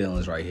about is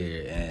feelings right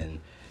here, and,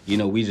 you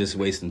know, we just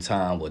wasting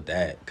time with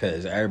that,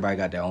 because everybody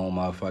got their own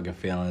motherfucking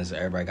feelings,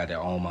 everybody got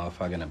their own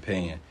motherfucking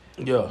opinion.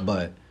 Yeah.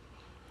 But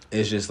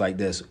it's just like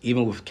this,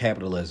 even with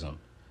capitalism,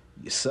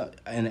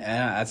 and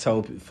I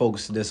tell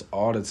folks this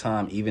all the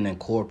time, even in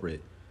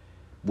corporate,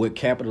 with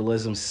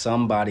capitalism,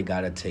 somebody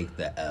got to take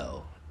the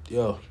L.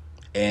 Yeah.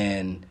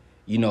 And,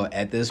 you know,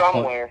 at this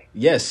somewhere. point,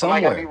 yes,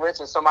 somewhere. Somebody got to be rich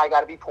and somebody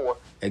got to be poor.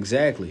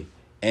 Exactly.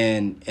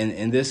 And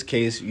in this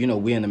case, you know,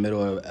 we're in the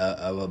middle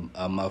of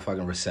a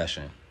motherfucking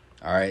recession.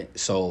 All right.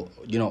 So,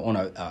 you know, on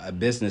a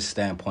business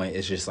standpoint,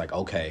 it's just like,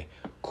 okay,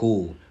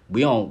 cool.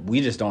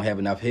 We just don't have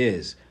enough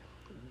heads.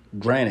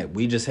 Granted,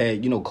 we just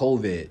had, you know,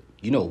 COVID,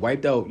 you know,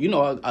 wiped out, you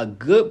know, a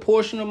good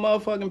portion of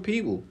motherfucking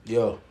people.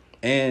 Yeah.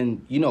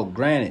 And, you know,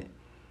 granted,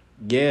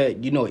 yeah,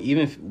 you know,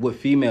 even with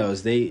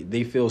females,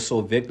 they feel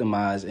so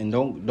victimized. And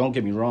don't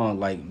get me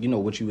wrong, like, you know,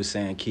 what you were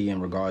saying, Key, in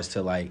regards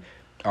to, like,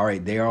 all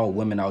right, there are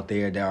women out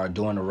there that are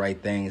doing the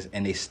right things,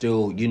 and they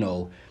still, you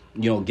know,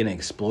 getting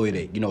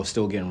exploited, you know,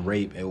 still getting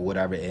raped or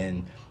whatever,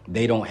 and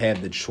they don't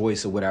have the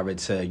choice or whatever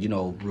to, you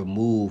know,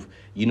 remove,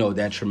 you know,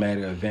 that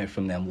traumatic event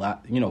from them,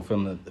 you know,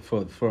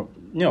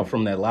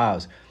 from their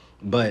lives.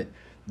 But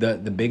the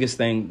biggest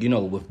thing, you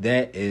know, with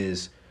that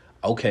is,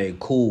 okay,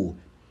 cool.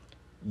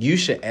 You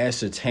should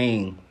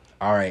ascertain,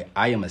 all right,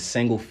 I am a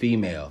single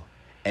female,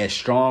 as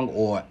strong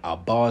or a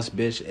boss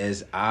bitch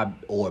as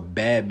or a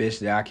bad bitch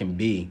that I can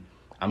be,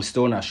 I'm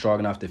still not strong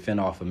enough to fend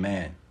off a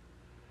man.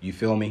 You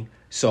feel me?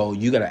 So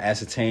you got to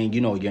ascertain,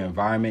 you know, your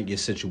environment, your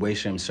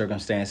situation,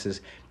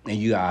 circumstances, and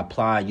you got to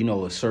apply, you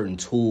know, certain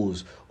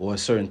tools or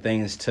certain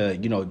things to,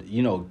 you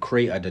know,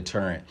 create a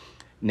deterrent.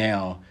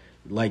 Now,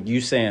 like you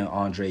saying,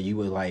 Andre, you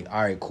were like,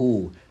 all right,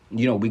 cool.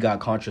 You know, we got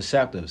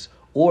contraceptives,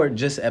 or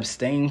just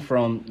abstain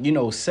from, you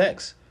know,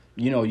 sex.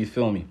 You know, you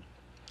feel me?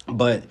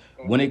 But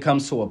when it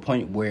comes to a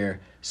point where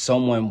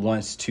someone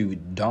wants to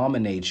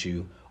dominate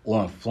you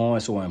or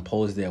influence or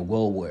impose their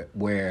will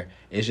where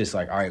it's just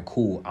like, all right,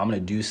 cool, I'm going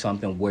to do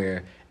something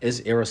where it's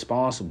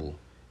irresponsible.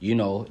 You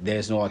know,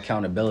 there's no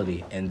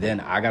accountability. And then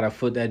I got to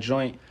foot that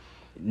joint.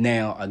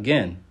 Now,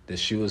 again, the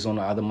shoe is on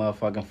the other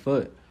motherfucking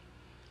foot.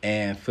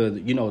 And for,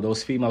 you know,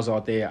 those females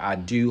out there, I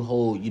do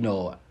hold, you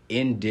know,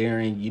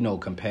 endearing, you know,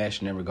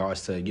 compassion in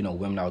regards to, you know,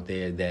 women out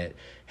there that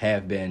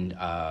have been,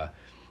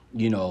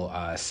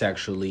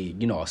 sexually,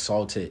 you know,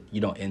 assaulted, you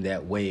know, in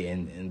that way,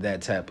 in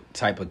that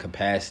type of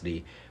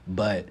capacity.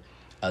 But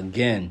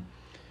again,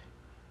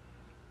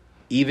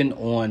 even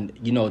on,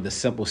 you know, the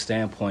simple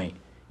standpoint,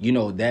 you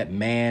know, that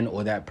man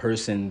or that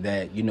person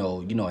that, you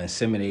know,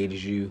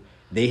 inseminated you,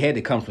 they had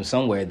to come from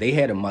somewhere. They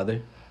had a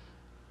mother,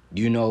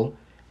 you know,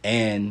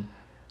 and,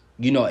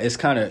 you know, it's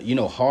kind of, you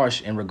know,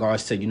 harsh in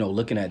regards to, you know,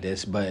 looking at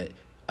this. But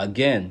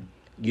again,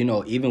 you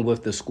know, even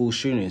with the school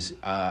shootings,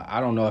 I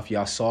don't know if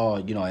y'all saw,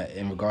 you know,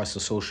 in regards to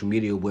social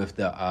media with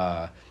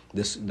the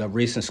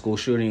recent school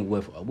shooting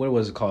with, what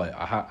was it called?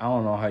 I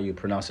don't know how you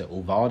pronounce it.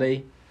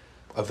 Uvalde?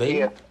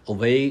 Evade?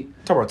 Talking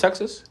about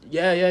Texas?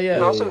 Yeah.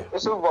 No,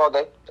 it's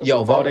Uvalde.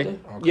 Uvalde. Okay.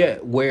 Yeah,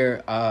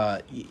 where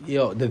you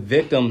know, the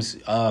victims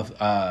of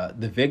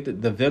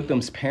the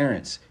victims'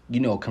 parents, you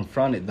know,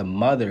 confronted the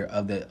mother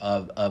of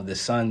the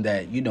son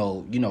that, you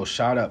know,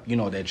 shot up, you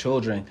know, their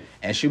children,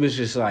 and she was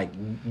just like,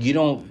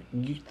 you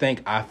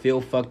think I feel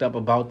fucked up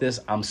about this?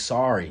 I'm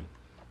sorry.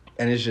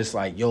 And it's just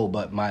like, yo,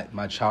 but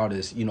my child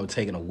is, you know,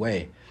 taken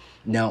away.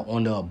 Now,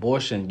 on the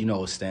abortion, you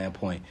know,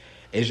 standpoint,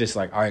 it's just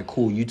like, all right,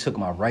 cool, you took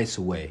my rights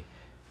away.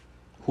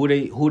 Who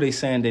they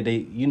saying that they,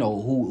 you know,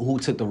 who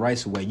took the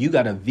rights away? You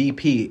got a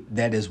VP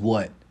that is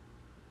what?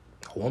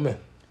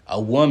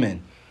 A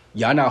woman.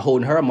 Y'all not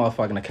holding her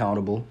motherfucking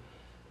accountable.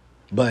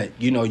 But,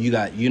 you know, you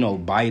got, you know,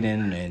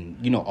 Biden and,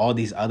 you know, all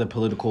these other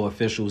political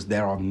officials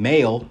that are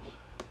male.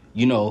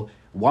 You know,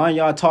 why aren't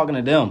y'all talking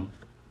to them?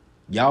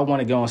 Y'all want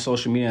to go on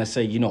social media and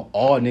say, you know,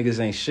 all niggas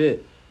ain't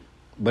shit.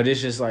 But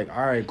it's just like,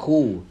 all right,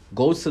 cool.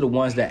 Go to the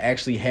ones that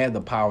actually have the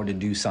power to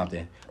do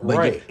something. But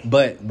right.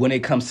 But when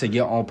it comes to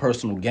your own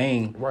personal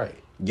gain, right,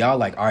 y'all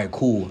like, all right,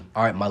 cool.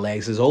 All right, my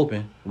legs is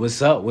open.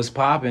 What's up? What's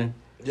popping?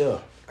 Yeah.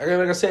 Like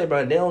I said,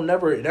 man, they don't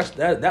never.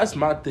 That's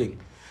my thing.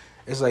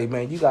 It's like,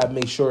 man, you gotta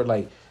make sure,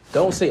 like,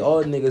 don't say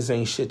all niggas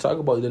ain't shit. Talk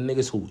about the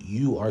niggas who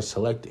you are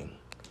selecting.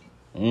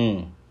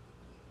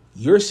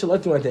 You're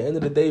selecting at the end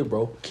of the day,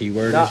 bro.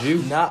 Keyword is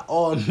you. Not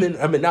all men.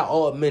 I mean, not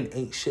all men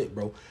ain't shit,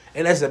 bro.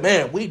 And as a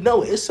man, we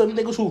know it's some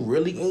niggas who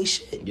really ain't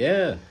shit.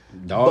 Yeah,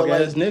 dog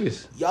ass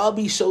niggas. Y'all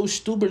be so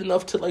stupid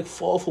enough to like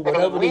fall for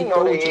whatever they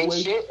throw at your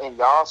way. Shit, and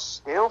y'all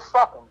still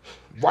fuck them.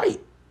 Right.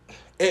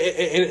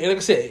 And like I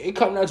said, it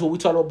comes down to what we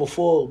talked about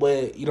before,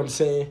 where, you know what I'm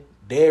saying,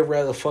 they'd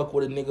rather fuck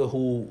with a nigga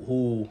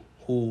who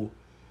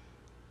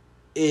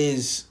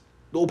is,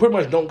 who pretty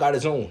much don't got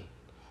his own.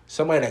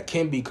 Somebody that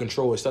can be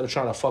controlled instead of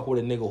trying to fuck with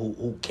a nigga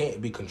who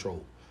can't be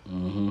controlled.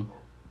 Mm-hmm.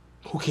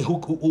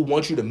 Who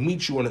wants you to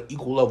meet you on an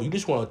equal level. You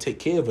just want to take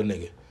care of a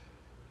nigga.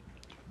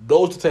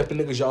 Those the type of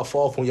niggas y'all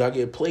fall for when y'all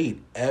get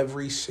played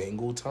every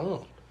single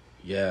time.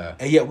 Yeah.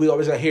 And yet we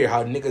always got hear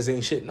how niggas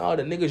ain't shit. No,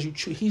 the niggas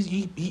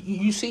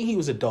you see he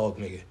was a dog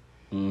nigga.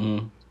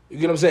 Mm-hmm. You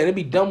get what I'm saying? It'd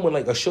be dumb when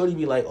like a shorty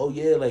be like, oh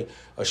yeah, like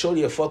a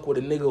shorty will fuck with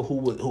a nigga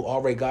who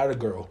already got a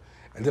girl,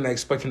 and then I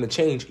expect him to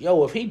change.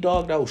 Yo, if he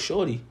dogged out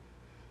shorty,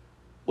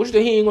 what you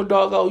think he ain't gonna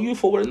dog out you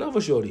for with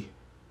another shorty?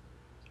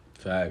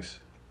 Facts.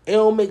 It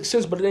don't make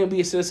sense, but it ain't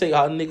be to say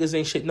how niggas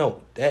ain't shit.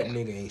 No, that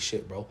nigga ain't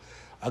shit, bro.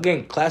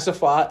 Again,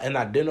 classify and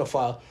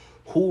identify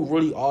who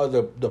really are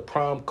the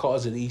prime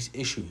cause of these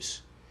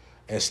issues.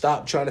 And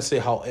stop trying to say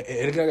how...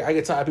 And again, I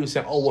get tired of people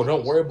saying, oh, well,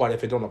 don't worry about it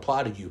if it don't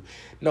apply to you.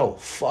 No,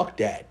 fuck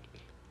that.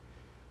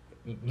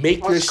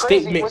 Make your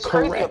statement correct. What's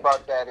crazy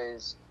about that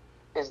is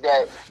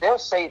that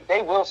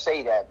they will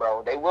say that,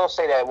 bro. They will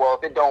say that, well,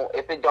 if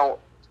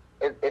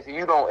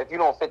you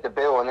don't fit the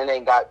bill, and it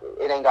ain't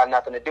got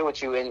nothing to do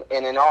with you,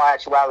 and in all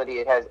actuality,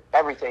 it has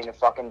everything to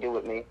fucking do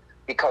with me,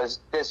 because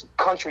this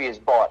country is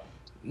bought.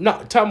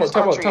 No, time out.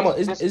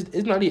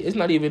 It's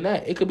not even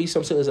that. It could be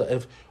something as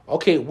if,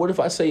 okay, what if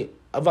I say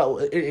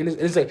about, and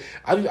it's like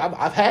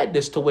I've had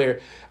this to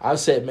where I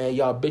said, man,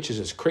 y'all bitches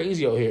is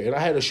crazy out here, and I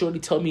had a shorty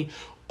tell me,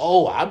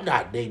 oh, I'm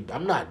not them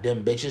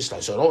bitches,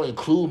 like, so don't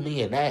include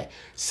me in that.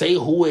 Say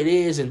who it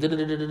is and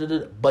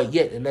da-da-da-da-da-da. But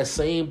yet in that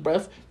same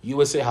breath, you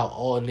would say how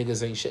all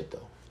niggas ain't shit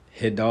though.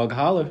 Hit dog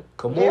holler.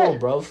 Come on,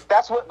 bro.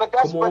 That's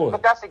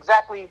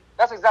exactly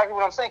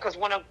what I'm saying. Because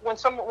when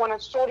a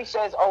shorty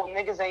says, "Oh,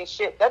 niggas ain't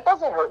shit," that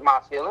doesn't hurt my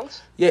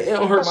feelings. Yeah, it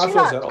don't hurt my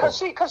feelings at all. Because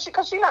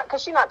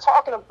she's not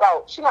talking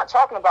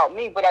about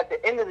me. But at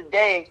the end of the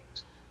day,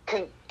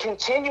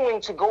 continuing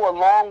to go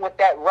along with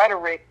that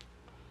rhetoric,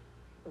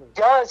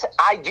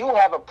 I do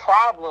have a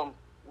problem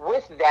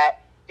with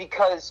that,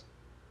 because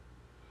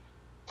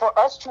for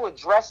us to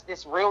address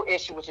this real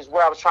issue, which is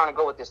where I was trying to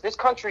go with this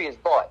country is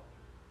bought.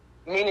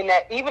 Meaning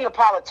that even the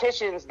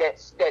politicians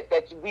that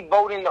we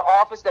vote into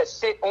office, that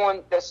sit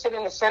in the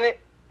Senate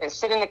and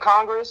sit in the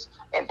Congress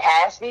and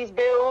pass these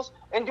bills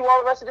and do all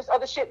the rest of this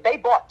other shit, they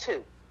bought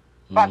too.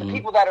 by the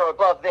people that are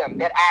above them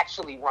that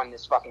actually run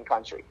this fucking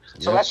country.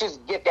 So let's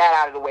just get that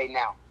out of the way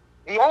now.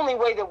 The only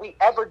way that we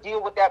ever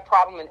deal with that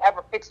problem and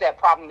ever fix that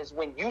problem is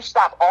when you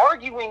stop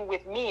arguing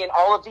with me and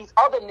all of these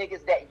other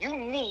niggas that you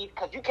need,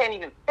 because you can't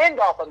even fend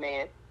off a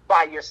man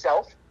by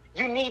yourself.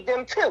 You need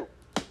them too.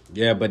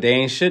 Yeah, but they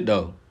ain't shit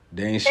though.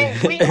 They ain't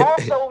shit.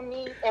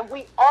 And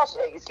we also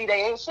see, they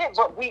ain't shit,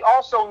 but we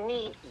also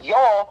need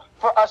y'all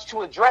for us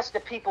to address the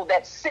people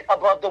that sit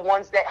above the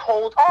ones that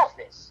hold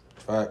office.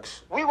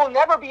 Facts. We will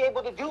never be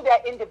able to do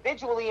that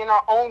individually in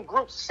our own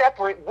groups,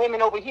 separate,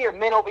 women over here,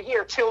 men over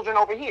here, children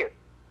over here.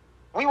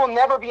 We will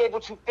never be able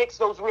to fix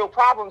those real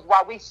problems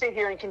while we sit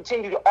here and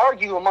continue to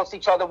argue amongst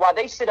each other while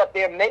they sit up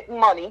there, make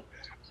money,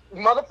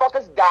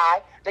 motherfuckers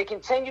die. They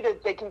continue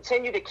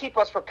to keep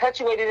us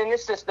perpetuated in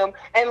this system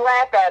and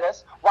laugh at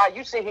us while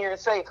you sit here and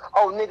say,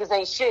 oh, niggas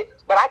ain't shit.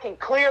 But I can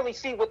clearly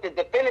see what the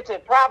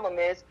definitive problem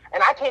is,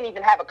 and I can't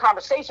even have a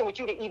conversation with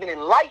you to even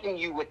enlighten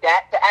you with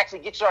that, to actually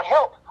get your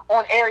help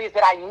on areas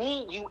that I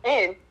need you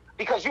in,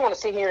 because you want to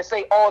sit here and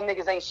say all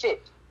niggas ain't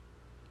shit.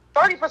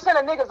 30%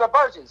 of niggas are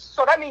virgins.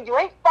 So that means you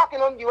ain't fucking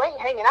them, you ain't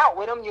hanging out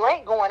with them, you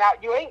ain't going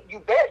out, you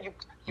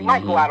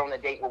might go out on a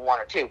date with one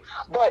or two.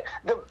 But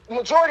the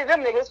majority of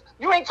them niggas,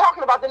 you ain't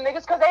talking about them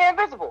niggas because they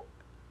invisible.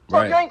 So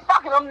right. You ain't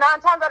fucking them.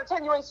 9 times out of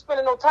 10, you ain't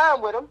spending no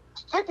time with them.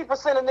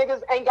 50% of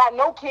niggas ain't got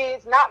no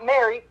kids, not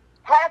married.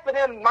 Half of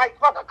them might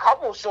fuck a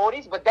couple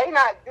shorties, but they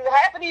not.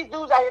 Half of these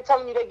dudes out here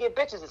telling you they get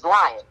bitches is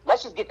lying.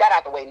 Let's just get that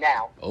out the way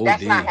now.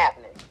 That's not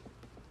happening.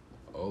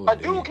 A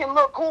dude can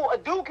look cool. A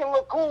dude can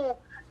look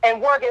cool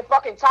and work at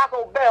fucking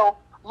Taco Bell.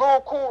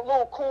 Little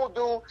cool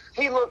dude.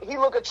 He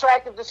look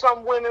attractive to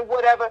some women,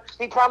 whatever.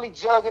 He probably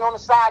jugging on the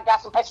side,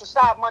 got some extra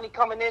side money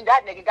coming in.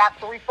 That nigga got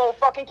 3-4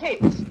 fucking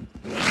kids.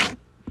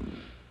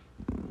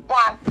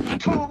 By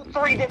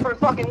 2-3 different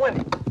fucking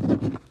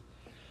women.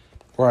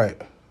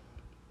 Right.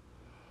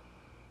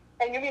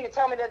 And you mean to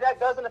tell me that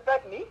doesn't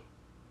affect me?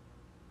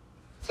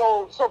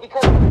 So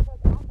because I'm not a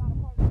part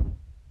of it,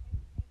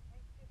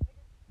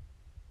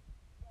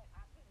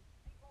 I couldn't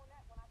speak on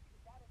that when I see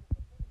that as a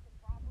definitive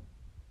problem.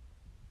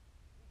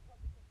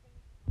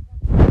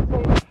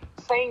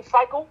 Same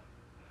cycle,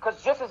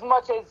 because just as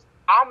much as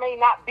I may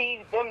not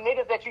be them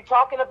niggas that you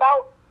talking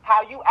about,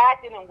 how you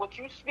acting and what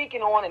you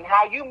speaking on and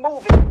how you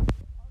moving,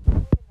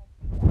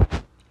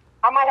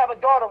 I might have a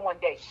daughter one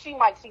day. She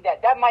might see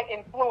that. That might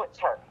influence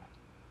her.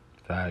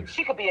 Thanks.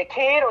 She could be a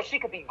kid or she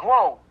could be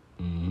grown.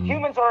 Mm-hmm.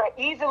 Humans are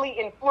easily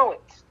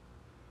influenced.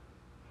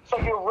 So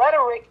your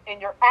rhetoric and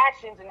your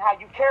actions and how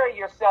you carry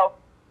yourself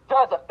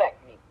does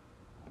affect me.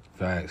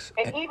 Facts.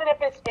 And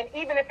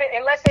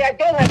let's say I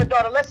don't have a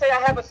daughter, let's say I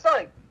have a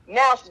son.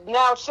 Now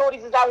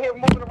shorties is out here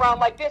moving around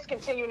like this,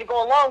 continuing to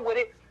go along with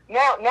it.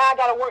 Now I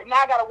gotta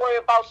worry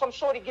about some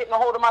shorty getting a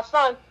hold of my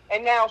son,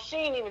 and now she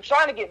ain't even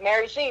trying to get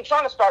married, she ain't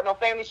trying to start no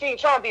family, she ain't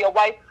trying to be a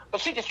wife, but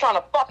she just trying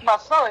to fuck my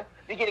son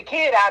to get a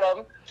kid out of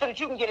him so that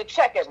you can get a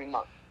check every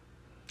month.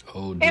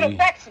 It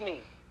affects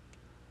me.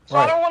 So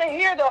right. I don't want to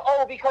hear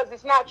because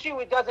it's not you,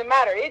 it doesn't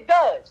matter. It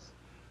does.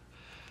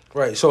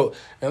 Right. So,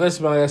 and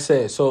listen, like I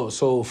said,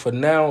 so for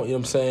now, you know what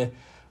I'm saying,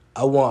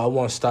 I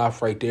want to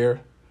stop right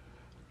there.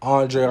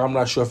 Andre, I'm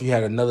not sure if you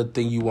had another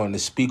thing you wanted to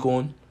speak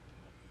on.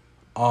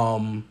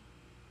 But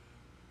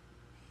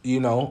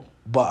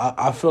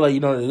I feel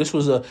like, this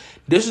was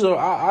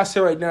I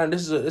say right now,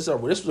 this was a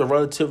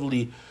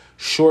relatively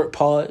short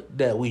pod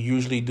that we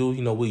usually do.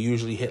 We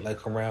usually hit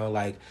like around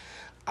like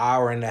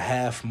hour and a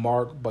half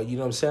mark, but you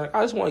know what I'm saying?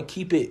 I just want to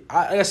keep it,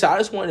 like I said, I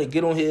just wanted to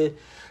get on here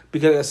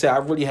because like I said, I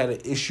really had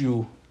an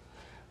issue.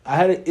 I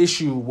had an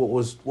issue what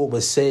was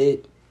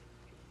said,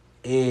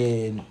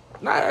 and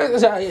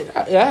I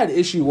had an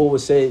issue what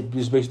was said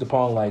just based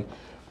upon like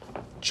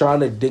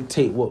trying to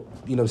dictate what,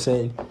 you know what I'm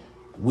saying,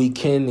 we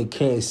can and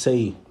can't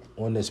say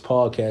on this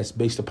podcast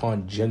based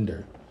upon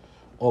gender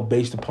or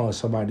based upon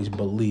somebody's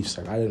beliefs.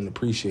 Like I didn't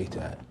appreciate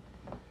that.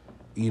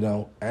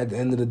 At the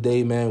end of the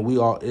day, man,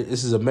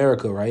 this is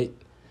America, right?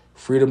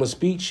 Freedom of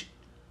speech,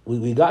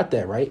 we got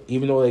that, right?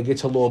 Even though it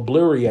gets a little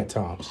blurry at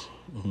times.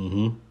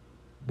 Mm-hmm.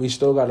 We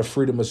still got a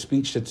freedom of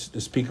speech to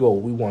speak about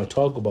what we want to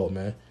talk about,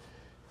 man.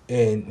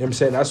 And you know what I'm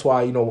saying, that's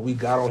why, we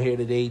got on here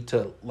today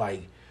to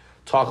like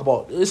talk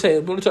about, let's say,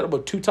 we're going to talk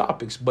about 2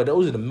 topics, but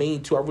those are the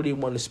main 2 I really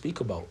want to speak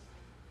about.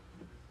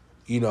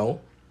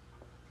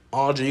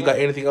 Andre, you got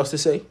anything else to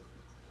say?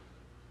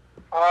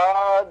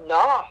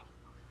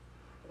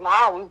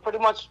 Nah, we pretty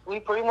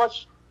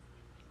much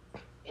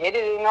hit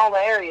it in all the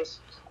areas.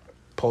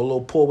 Polo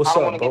Paul, what's up,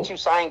 bro? I don't want to get too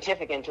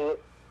scientific into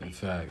it.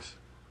 Facts.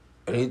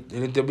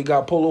 Anything we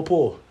got Polo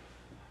Paul?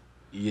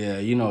 Yeah,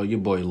 your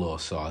boy a little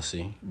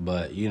saucy,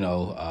 but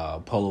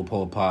Polo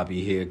Paul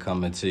Poppy here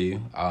coming to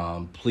you.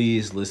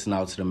 Please listen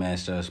out to the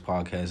Mastache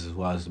podcast as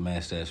well as the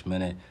Mastache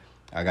Minute.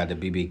 I got the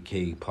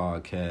BBK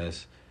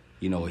podcast,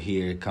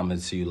 here coming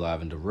to you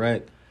live and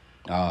direct.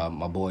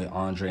 My boy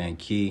Andre and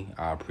Key,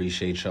 I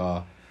appreciate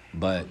y'all.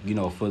 But,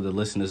 for the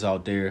listeners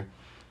out there,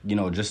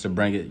 just to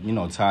bring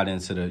it, tied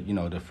into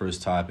the, the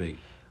first topic,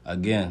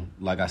 again,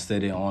 like I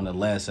stated on the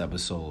last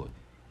episode,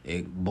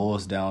 It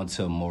boils down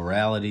to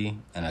morality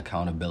and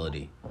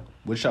accountability.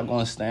 What y'all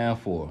gonna stand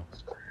for?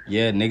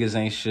 Yeah, niggas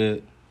ain't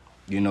shit.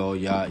 You know,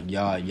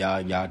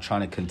 y'all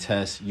trying to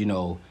contest, you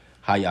know,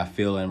 how y'all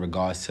feel in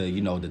regards to,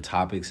 you know, the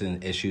topics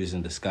and issues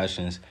and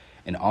discussions.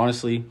 And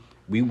honestly,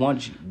 we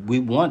want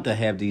to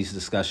have these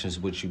discussions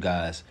with you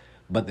guys.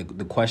 But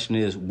the question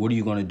is, what are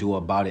you gonna do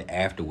about it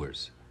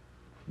afterwards?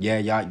 Yeah,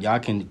 y'all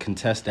can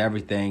contest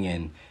everything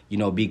and, you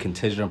know, be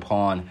contingent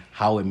upon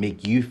how it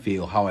make you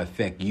feel, how it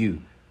affect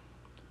you.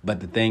 But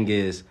the thing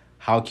is,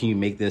 how can you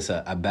make this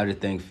a better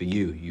thing for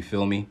you? You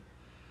feel me?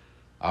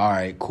 All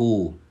right,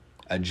 cool.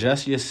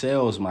 Adjust your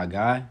sales, my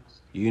guy.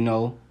 You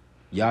know,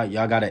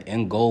 y'all got an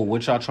end goal.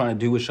 What y'all trying to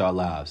do with y'all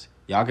lives?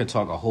 Y'all can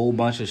talk a whole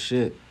bunch of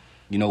shit.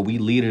 You know, we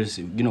leaders,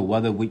 you know,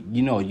 whether we,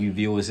 you know, you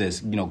view us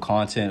as, you know,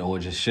 content or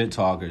just shit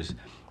talkers,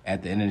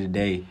 at the end of the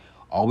day,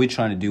 all we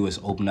trying to do is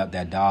open up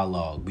that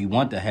dialogue. We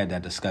want to have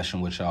that discussion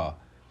with y'all.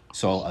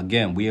 So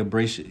again, we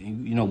embrace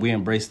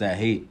that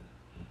hate.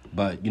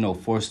 But, you know,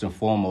 first and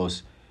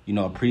foremost, you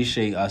know,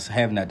 appreciate us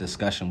having that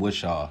discussion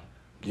with y'all.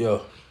 Yeah.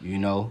 You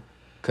know,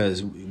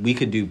 because we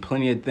could do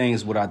plenty of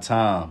things with our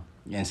time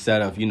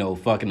instead of, you know,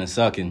 fucking and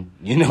sucking,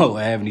 you know,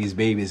 having these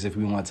babies if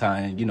we want to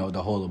tie in, you know,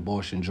 the whole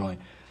abortion joint.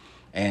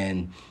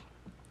 And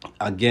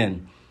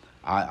again,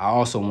 I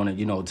also want to,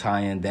 you know,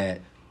 tie in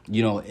that,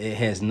 you know, it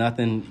has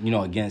nothing, you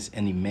know, against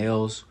any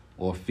males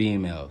or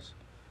females.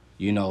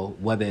 You know,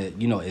 whether,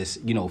 you know, it's,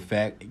 you know,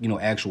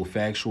 actual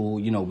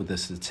factual, you know, with the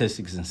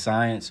statistics and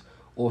science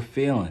or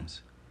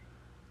feelings.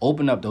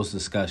 Open up those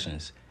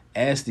discussions.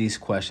 Ask these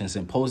questions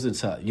and pose it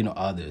to, you know,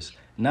 others.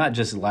 Not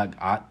just like,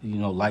 you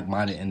know,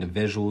 like-minded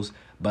individuals,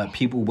 but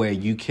people where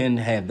you can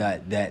have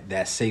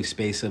that safe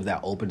space of that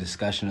open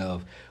discussion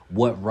of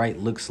what right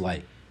looks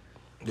like.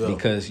 Yeah.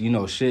 Because, you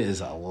know, shit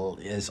is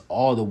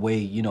all the way,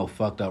 you know,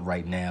 fucked up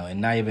right now.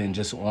 And not even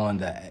just on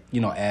the, you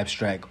know,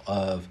 abstract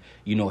of,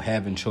 you know,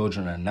 having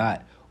children or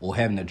not, or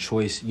having a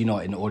choice, you know,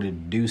 in order to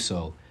do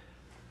so.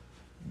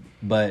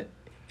 But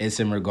it's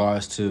in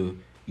regards to,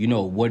 you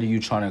know, what are you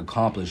trying to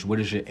accomplish? What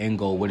is your end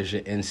goal? What is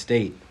your end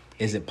state?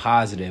 Is it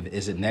positive?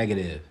 Is it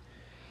negative?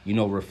 You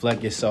know,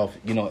 reflect yourself,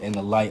 you know, in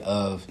the light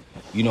of,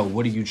 you know,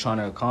 what are you trying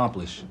to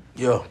accomplish?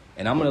 Yeah.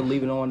 And I'm going to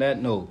leave it on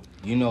that note.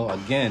 You know,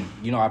 again,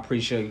 you know, I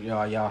appreciate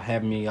y'all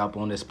having me up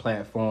on this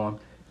platform.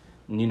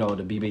 You know,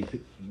 the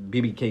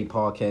BBK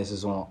podcast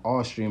is on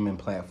all streaming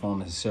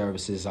platforms and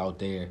services out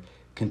there.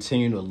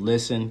 Continue to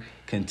listen,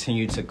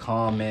 continue to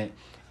comment,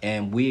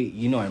 and we,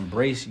 you know,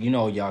 embrace, you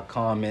know, y'all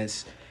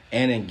comments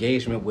and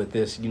engagement with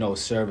this, you know,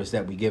 service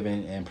that we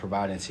giving and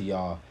providing to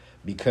y'all,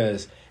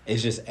 because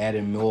it's just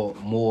adding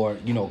more,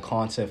 you know,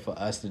 content for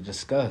us to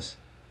discuss.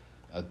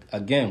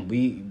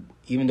 Again,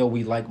 even though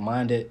we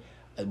like-minded,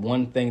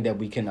 one thing that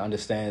we can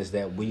understand is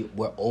that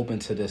we're open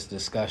to this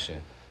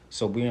discussion.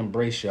 So we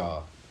embrace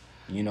y'all,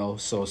 you know.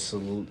 So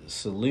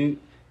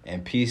salute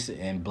and peace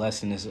and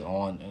blessings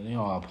on, you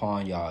know,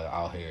 upon y'all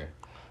out here.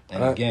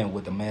 And again,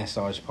 with the Man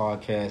Stars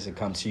podcast, it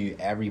comes to you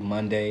every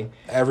Monday.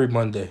 Every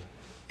Monday.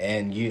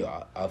 And you,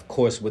 of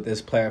course, with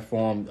this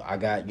platform, I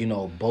got, you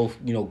know, both,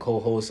 you know,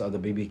 co-hosts of the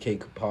BBK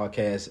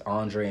podcast,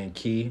 Andre and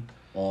Key,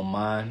 on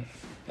mine,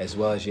 as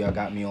well as y'all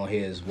got me on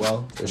here as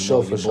well. For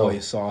sure. Your boy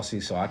is saucy,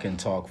 so I can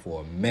talk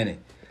for a minute.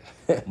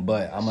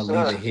 But I'm going to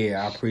leave it here.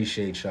 I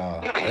appreciate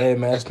y'all. Hey,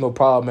 man, it's no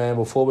problem, man.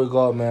 Before we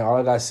go, man, all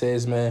I got to say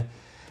is, man,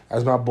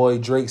 as my boy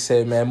Drake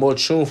said, man, more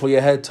tune for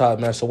your head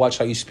top, man. So watch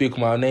how you speak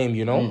my name,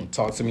 you know?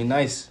 Talk to me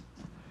nice.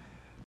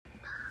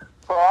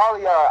 For all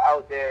of y'all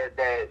out there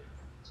that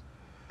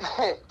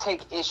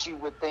take issue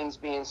with things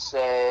being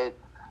said,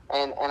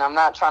 and I'm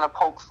not trying to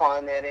poke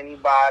fun at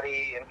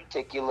anybody in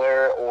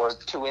particular or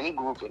to any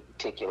group in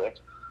particular,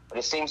 but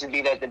it seems to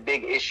be that the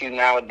big issue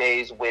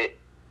nowadays with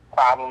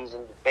problems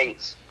and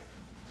debates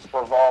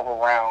revolve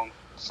around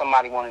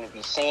somebody wanting to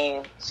be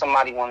seen,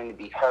 somebody wanting to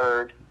be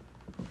heard,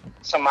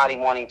 somebody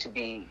wanting to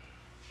be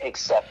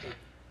accepted.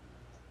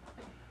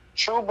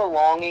 True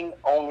belonging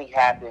only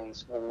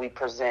happens when we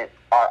present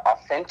our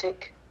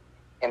authentic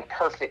and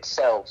perfect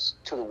selves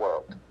to the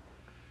world.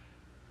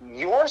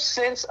 Your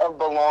sense of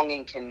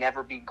belonging can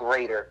never be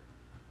greater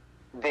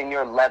than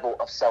your level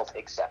of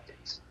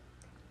self-acceptance.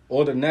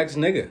 Or the next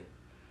nigga.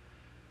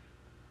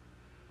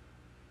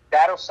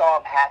 That'll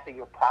solve half of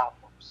your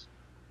problems.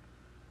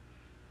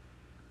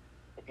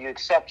 If you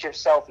accept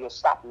yourself, you'll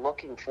stop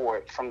looking for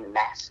it from the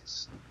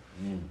masses.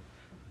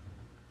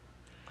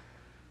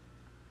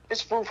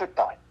 It's food for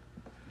thought.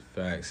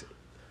 Facts.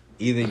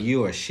 Either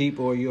you're a sheep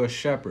or you're a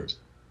shepherd.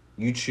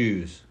 You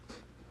choose.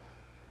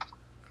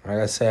 Like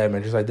I said,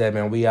 man, just like that,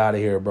 man, we out of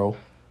here, bro.